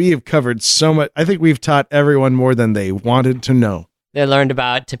 we have covered so much. I think we've taught everyone more than they wanted to know. They learned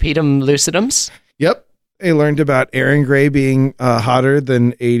about tapetum lucidums. Yep. They learned about Aaron Gray being hotter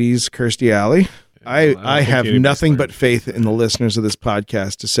than 80s Kirstie Alley. I don't I think have anybody's nothing learned. but faith in the listeners of this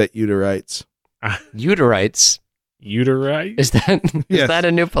podcast to set you to rights. Uterites. Uterite? Is that Yes. is that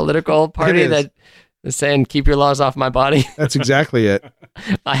a new political party is. that is saying keep your laws off my body? That's exactly it.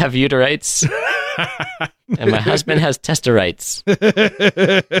 I have uterites, and my husband has testerites.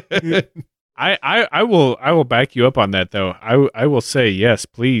 I will back you up on that though. I will say yes,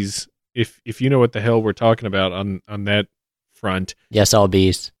 please. If you know what the hell we're talking about on that front, Yes, all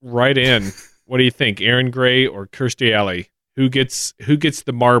bees. write in. What do you think, Aaron Gray or Kirstie Alley? Who gets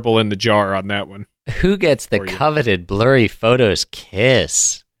the marble in the jar on that one? Who gets the For you. coveted blurry photos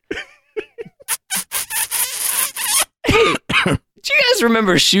kiss? Hey, do you guys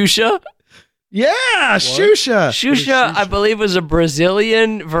remember Xuxa? Yeah, Shusha. Xuxa, I believe, was a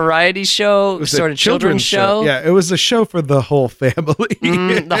Brazilian variety show, It was sort a of children's show. Yeah, it was a show for the whole family.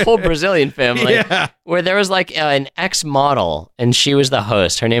 The whole Brazilian family. Yeah. Where there was like an ex-model, and she was the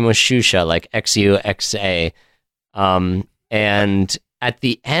host. Her name was Xuxa, like Xuxa. And at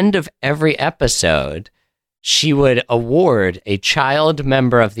the end of every episode, she would award a child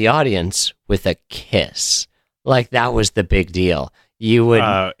member of the audience with a kiss. Like that was the big deal. You would,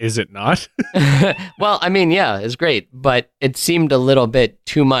 Is it not? well, I mean, yeah, it's great, but it seemed a little bit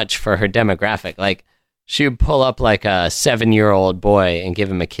too much for her demographic. Like she would pull up like a 7-year-old boy and give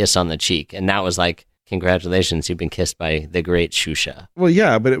him a kiss on the cheek, and that was like, congratulations, you've been kissed by the great Xuxa. Well,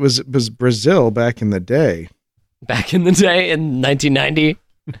 yeah, but it was Brazil back in the day. Back in the day, in 1990,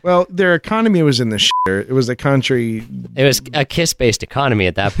 Well, their economy was in the shitter. It was a country. it was a kiss-based economy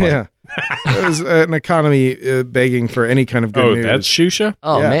at that point. Yeah, it was an economy begging for any kind of good news. That's Shusha?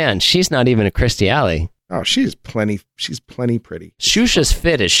 Oh Yeah. man, she's not even a Kirstie Alley. Oh, she's plenty pretty. Shusha's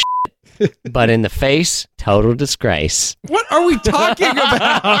fit as shit, but in the face, total disgrace. What are we talking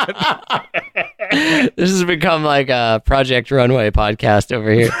about? This has become like a Project Runway podcast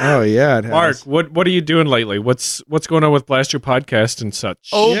over here. Oh yeah, it has. Mark, what are you doing lately? What's going on with Blastropodcast and such?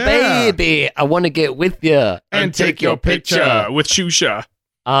 Oh Yeah. baby, I want to get with you and take your picture. with Shusha.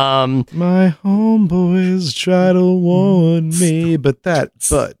 My homeboys try to warn me, but that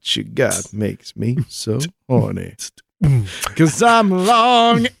butt you got makes me so horny. 'Cause I'm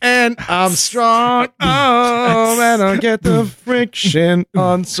long and I'm strong, and I get the friction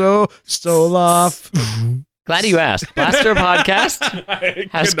on so off. Glad you asked. Blaster Podcast I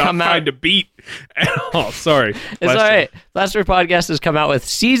has could not come out. find a beat at all. Sorry. It's all right. Blaster Podcast has come out with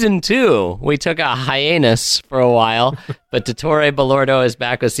season 2. We took a hiatus for a while, but Dottore Balordo is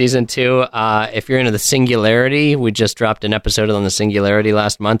back with season 2. If you're into the Singularity, we just dropped an episode on the Singularity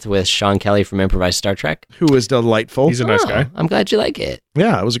last month with Sean Kelly from Improvised Star Trek. Who was delightful. He's a nice guy. I'm glad you like it.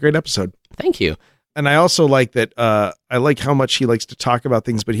 Yeah, it was a great episode. Thank you. And I also like that. I like how much he likes to talk about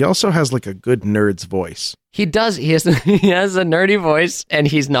things, but he also has like a good nerd's voice. He does. He has a nerdy voice, and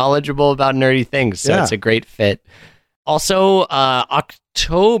he's knowledgeable about nerdy things, so Yeah. it's a great fit. Also,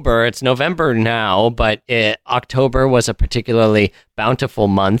 October, it's November now, but October was a particularly bountiful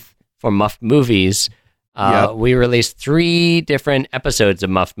month for Muffed Movies. Yep. We released 3 different episodes of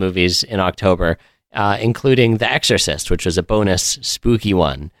Muffed Movies in October, including The Exorcist, which was a bonus spooky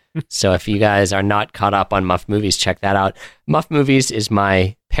one. So if you guys are not caught up on Muffed Movies, check that out. Muffed Movies is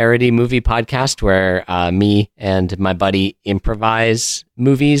my parody movie podcast where me and my buddy improvise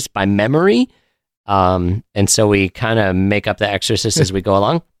movies by memory. And so we kind of make up The Exorcist as we go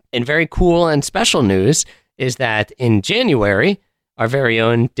along. And very cool and special news is that in January, our very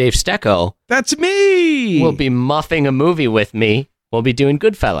own Dave Stecco That's me. will be muffing a movie with me. We'll be doing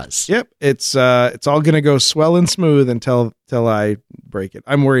Goodfellas. Yep, it's all gonna go swell and smooth until I break it.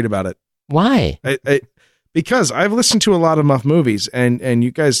 I'm worried about it. Why? Because I've listened to a lot of Muff movies, and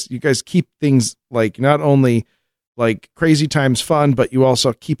you guys keep things like not only like crazy times fun, but you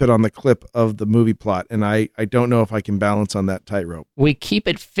also keep it on the clip of the movie plot. And I don't know if I can balance on that tightrope. We keep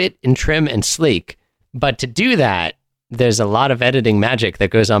it fit and trim and sleek, but to do that, there's a lot of editing magic that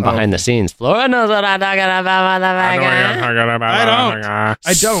goes on behind the scenes. Flora knows what I'm talking about.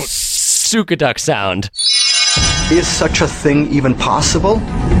 I don't. Sukaduck sound. Is such a thing even possible?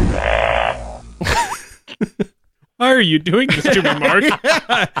 Why are you doing this to me, Mark?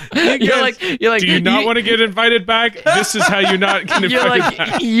 You're like, Do you not want to get invited back? This is how you're not getting You're invited like,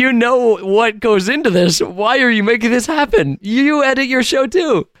 back. you know what goes into this. Why are you making this happen? You edit your show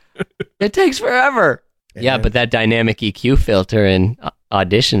too. It takes forever. Yeah, but that dynamic EQ filter in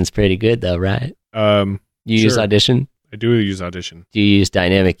Audition's pretty good though, right? You use Sure. Audition? I do use Audition. Do you use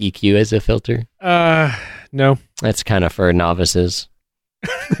dynamic EQ as a filter? No. That's kind of for novices.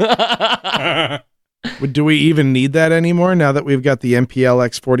 Do we even need that anymore now that we've got the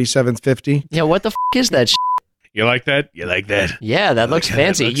MPLX 4750? Yeah, what the is that? You like that? You like that? Yeah, that looks Okay, that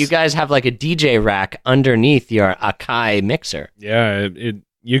fancy. looks- You guys have like a DJ rack underneath your Akai mixer. Yeah,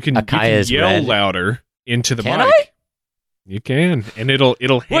 you can Akai is yell red. louder into the Can mic. I? You can, and it'll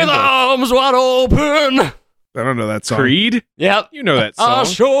With handle arms wide open. I don't know that song. Creed. Yep. You know that song. I'll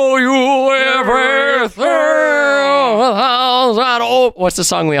show you everything. With arms wide open. What's the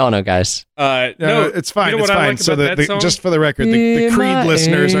song we all know, guys? No, it's fine. You know It's what I fine. like So about that song? just for the record, the Be Creed my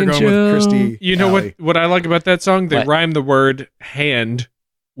listeners are going with angel. Christy. You know Alley. what I like about that song? They What? rhyme the word hand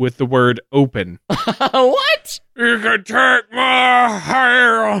with the word open. What? You can take my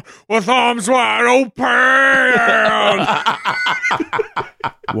hand with arms wide open.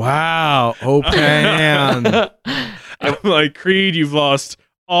 Wow, open hand. I'm like, Creed, you've lost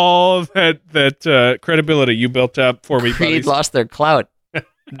all of that credibility you built up for me, Creed buddies. lost their clout.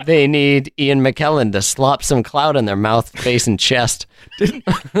 They need Ian McKellen to slop some clout in their mouth, face, and chest. Didn't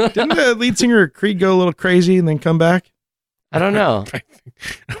the lead singer of Creed go a little crazy and then come back? I don't know.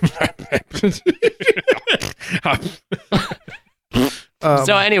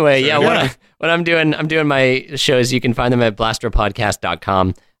 So anyway, what I'm doing my shows. You can find them at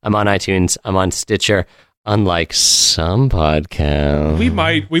blastropodcast.com. I'm on iTunes. I'm on Stitcher. Unlike some podcasts, we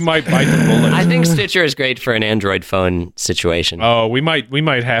might bite the bullet. I think Stitcher is great for an Android phone situation. Oh, we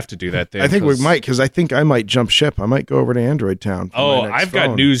might have to do that then. I think we might, because I think I might jump ship. I might go over to Android Town. For Oh, my next I've got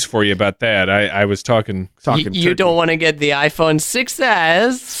phone. news for you about that. I was talking. You turkey. don't want to get the iPhone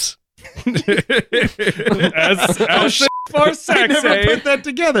 6s. as for I sexy. never put that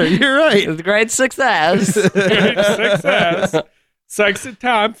together. You're right. The great 6s. Success. Sexy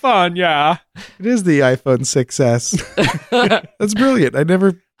time fun, yeah. It is the iPhone 6S. That's brilliant. I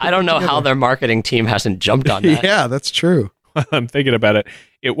never. I don't know how their marketing team hasn't jumped on that. Yeah, that's true. I'm thinking about it.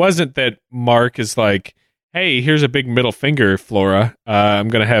 It wasn't that Mark is like, hey, here's a big middle finger, Flora. I'm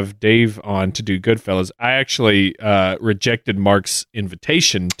going to have Dave on to do Goodfellas. I actually rejected Mark's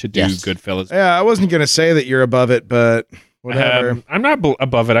invitation to do Yes. Goodfellas. Yeah, I wasn't going to say that you're above it, but whatever. I'm not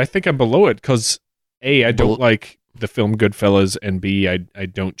above it. I think I'm below it because A, I don't like the film Goodfellas, and B, I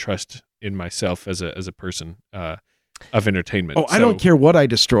don't trust in myself as a person of entertainment. I don't care what I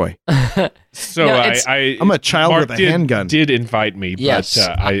destroy. So No, it's- I'm a child Mark with a handgun. Did invite me, Yes.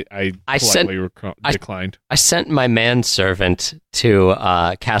 but I sent- politely declined. I sent my manservant to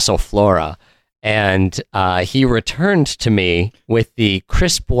Castle Flora, and he returned to me with the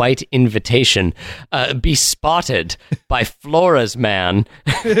crisp white invitation, be spotted by Flora's man,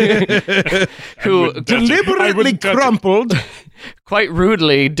 who Deliberately crumpled. quite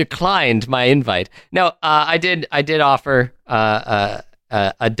rudely declined my invite. No, I did offer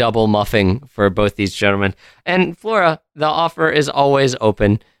a double muffing for both these gentlemen. And Flora, the offer is always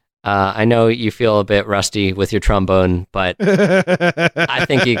open. I know you feel a bit rusty with your trombone, but I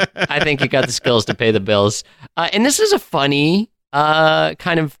think you got the skills to pay the bills. And this is a funny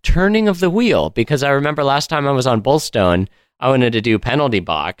kind of turning of the wheel, because I remember last time I was on BullStone, I wanted to do Penalty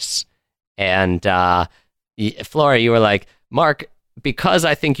Box, and Flora, you were like, Mark, because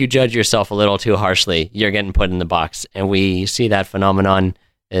I think you judge yourself a little too harshly, you're getting put in the box, and we see that phenomenon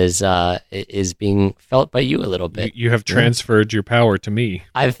is being felt by you a little bit. You have transferred your power to me.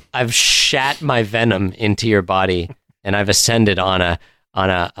 I've shat my venom into your body, and I've ascended on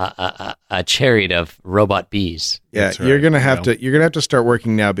a chariot of robot bees. Yeah, That's right. you're gonna have to start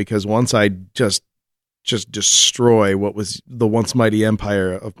working now, because once I just destroy what was the once mighty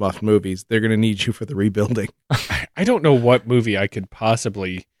empire of Muff movies, they're gonna need you for the rebuilding. I don't know what movie I could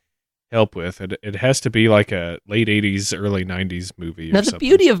possibly help with. It has to be like a late 80s, early 90s movie. Now, or the something.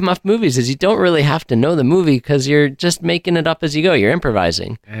 beauty of Muff movies is you don't really have to know the movie, because you're just making it up as you go. You're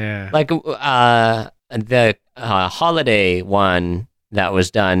improvising. Yeah. Like the holiday one that was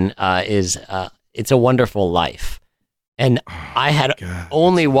done is It's a Wonderful Life. And I had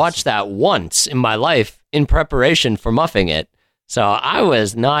only watched that once in my life in preparation for muffing it. So I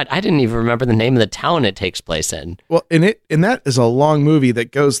didn't even remember the name of the town it takes place in. Well, and that is a long movie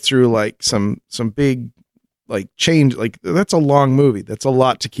that goes through like some big like change. Like, that's a long movie. That's a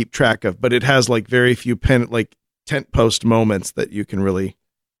lot to keep track of, but it has like very few tent post moments that you can really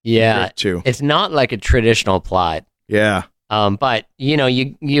get to. It's not like a traditional plot. Yeah. But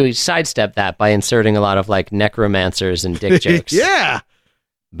you sidestep that by inserting a lot of like necromancers and dick jokes. Yeah.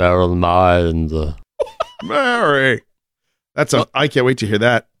 Barrel mind. Mary. I can't wait to hear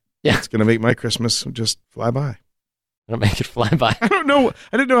that. Yeah. It's going to make my Christmas just fly by. It'll make it fly by. I don't know.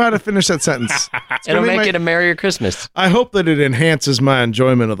 I didn't know how to finish that sentence. It'll make it a merrier Christmas. I hope that it enhances my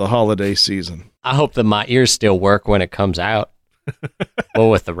enjoyment of the holiday season. I hope that my ears still work when it comes out. Well,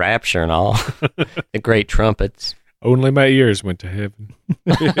 with the rapture and all. The great trumpets. Only my ears went to heaven.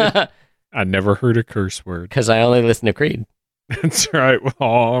 I never heard a curse word. Because I only listen to Creed. That's right. Well,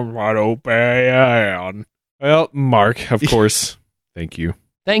 I'm right open. Well, Mark, of course, thank you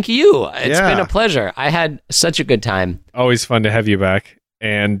Thank you. It's Yeah. been a pleasure. I had such a good time. Always fun to have you back.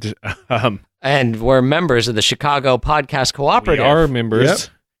 And And we're members of the Chicago Podcast we Cooperative. are members. Yep.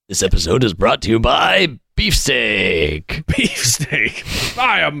 This episode is brought to you by Beefsteak. Beefsteak.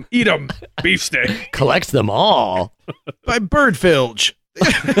 Buy 'em, eat 'em. Beefsteak. Collect them all. By Birdfilge.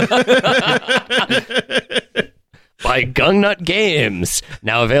 By Gungnut Games.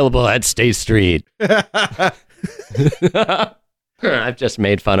 Now available at State Street. I've just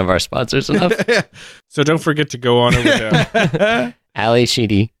made fun of our sponsors enough. So don't forget to go on over to Ali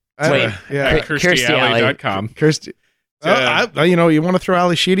Sheedy. Wait, yeah. KirstyAlley.com. Kirsty. You want to throw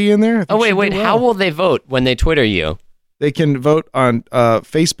Ali Sheedy in there? I think Oh, wait. she'd do well. How will they vote when they Twitter you? They can vote on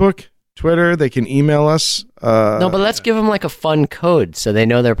Facebook, Twitter. They can email us. No, but let's give them like a fun code so they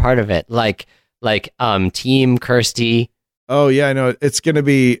know they're part of it. Like Team Kirsty. Oh, yeah, I know. It's going to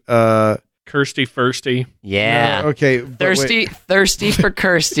be... Kirsty Firsty. Yeah. no, okay. but wait. Thirsty for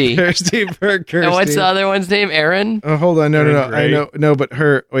Kirsty. Thirsty for Kirsty. And what's the other one's name? Aaron? Oh, hold on. No. Aaron I Gray. know. No, but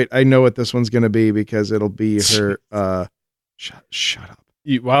her... Wait, I know what this one's going to be because it'll be her... Shut up.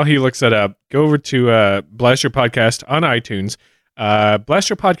 While he looks that up, go over to Blast Your Podcast on iTunes.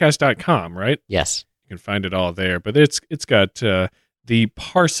 Blastropodcast.com, right? Yes. You can find it all there. But it's got the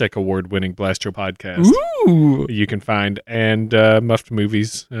Parsec Award-winning Blastro Podcast. Ooh. You can find, and Muffed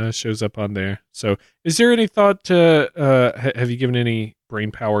Movies shows up on there. So is there any thought to, have you given any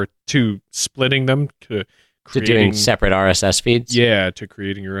brain power to splitting them? To doing separate RSS feeds? Yeah, to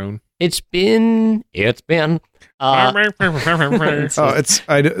creating your own. It's been.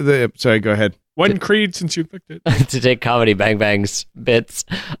 Sorry, go ahead. One creed since you picked it. To take Comedy Bang Bang's bits.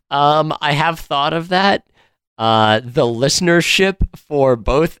 I have thought of that. The listenership for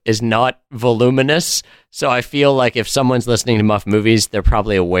both is not voluminous, so I feel like if someone's listening to Muff Movies, they're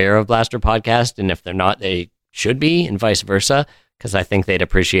probably aware of Blaster Podcast, and if they're not, they should be, and vice versa, because I think they'd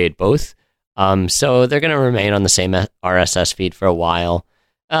appreciate both. So they're going to remain on the same RSS feed for a while.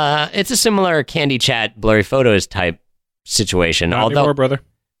 It's a similar Candy Chat Blurry Photos type situation. Not although anymore, brother.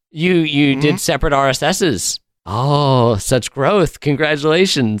 you did separate RSSs. Oh, such growth!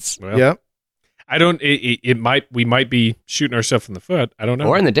 Congratulations. Well, Yep. I don't. We might be shooting ourselves in the foot. I don't know.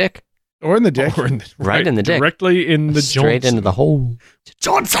 Or in the dick. Or in the dick. Or in the, Right in the dick. Directly in the Straight Johnson. into the hole.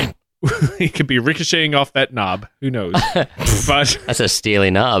 Johnson. He could be ricocheting off that knob. Who knows? But That's a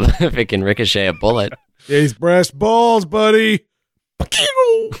steely knob if it can ricochet a bullet. These breast balls, buddy.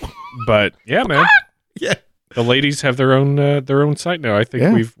 but yeah, man. Yeah. The ladies have their own site now. I think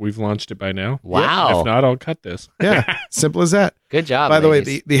Yeah. we've launched it by now. Wow. If not, I'll cut this. Yeah. Simple as that. Good job. By the way,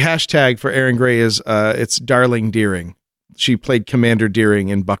 ladies. the hashtag for Erin Gray is it's Darling Deering. She played Commander Deering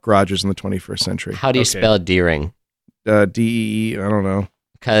in Buck Rogers in the 21st century. How do you Okay. spell deering? DEE, I don't know.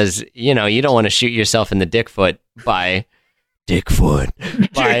 Because, you don't want to shoot yourself in the dickfoot by... Dickfoot.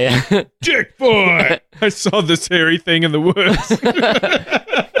 By... Dickfoot! I saw this hairy thing in the woods.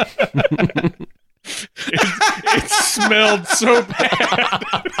 it smelled so bad.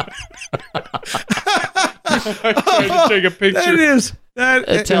 I tried to take a picture. That is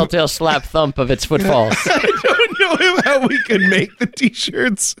a telltale slap thump of its footfalls. I don't know how we could make the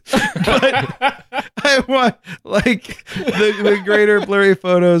t-shirts, but I want like the Greater Blurry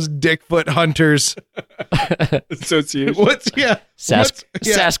Photos Dickfoot Hunters. Association. What's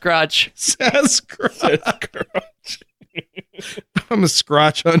Sasquatch. Sasquatch. I'm a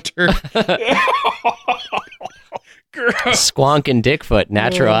Scotch hunter. Squonk and Dickfoot,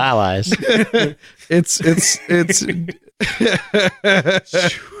 natural allies. It's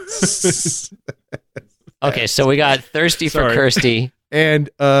Okay, so we got Thirsty for Sorry. Kirsty. and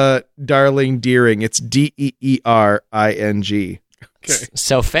Darling Deering. It's DEERING. Okay.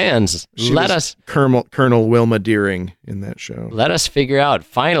 So fans, She let was us Colonel Wilma Deering in that show. figure out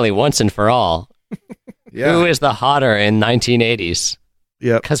finally once and for all Yeah. who is the hotter in 1980s.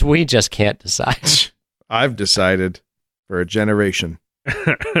 Yep. Because we just can't decide. I've decided for a generation.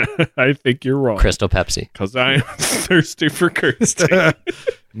 I think you're wrong. Crystal Pepsi. Because I am thirsty for Kirsty.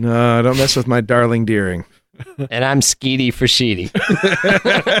 No, don't mess with my Darling Deering. And I'm Skeety for Sheedy.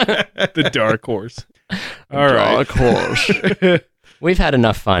 The dark horse. All right. Dark horse. We've had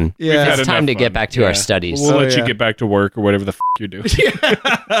enough fun. Yeah. It's Had time enough to get fun. back to our studies. We'll Oh, let yeah. you get back to work or whatever the you're doing.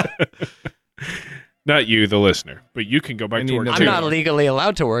 Not you, the listener, but you can go back to work need I'm too. not legally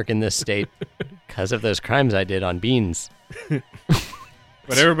allowed to work in this state because of those crimes I did on beans.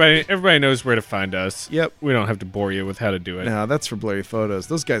 But everybody knows where to find us. Yep. We don't have to bore you with how to do it. No, that's for Blurry Photos.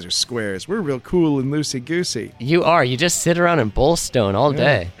 Those guys are squares. We're real cool and loosey-goosey. You are. You just sit around in BullStone all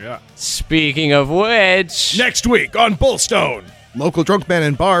day. Yeah. Speaking of which... Next week on BullStone, local drunk man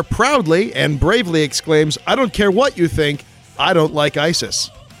in bar proudly and bravely exclaims, "I don't care what you think, I don't like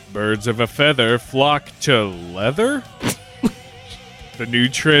ISIS. Birds of a feather flock to leather? The new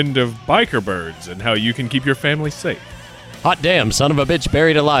trend of biker birds and how you can keep your family safe. Hot damn, son of a bitch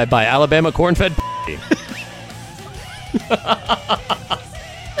buried alive by Alabama corn-fed p***.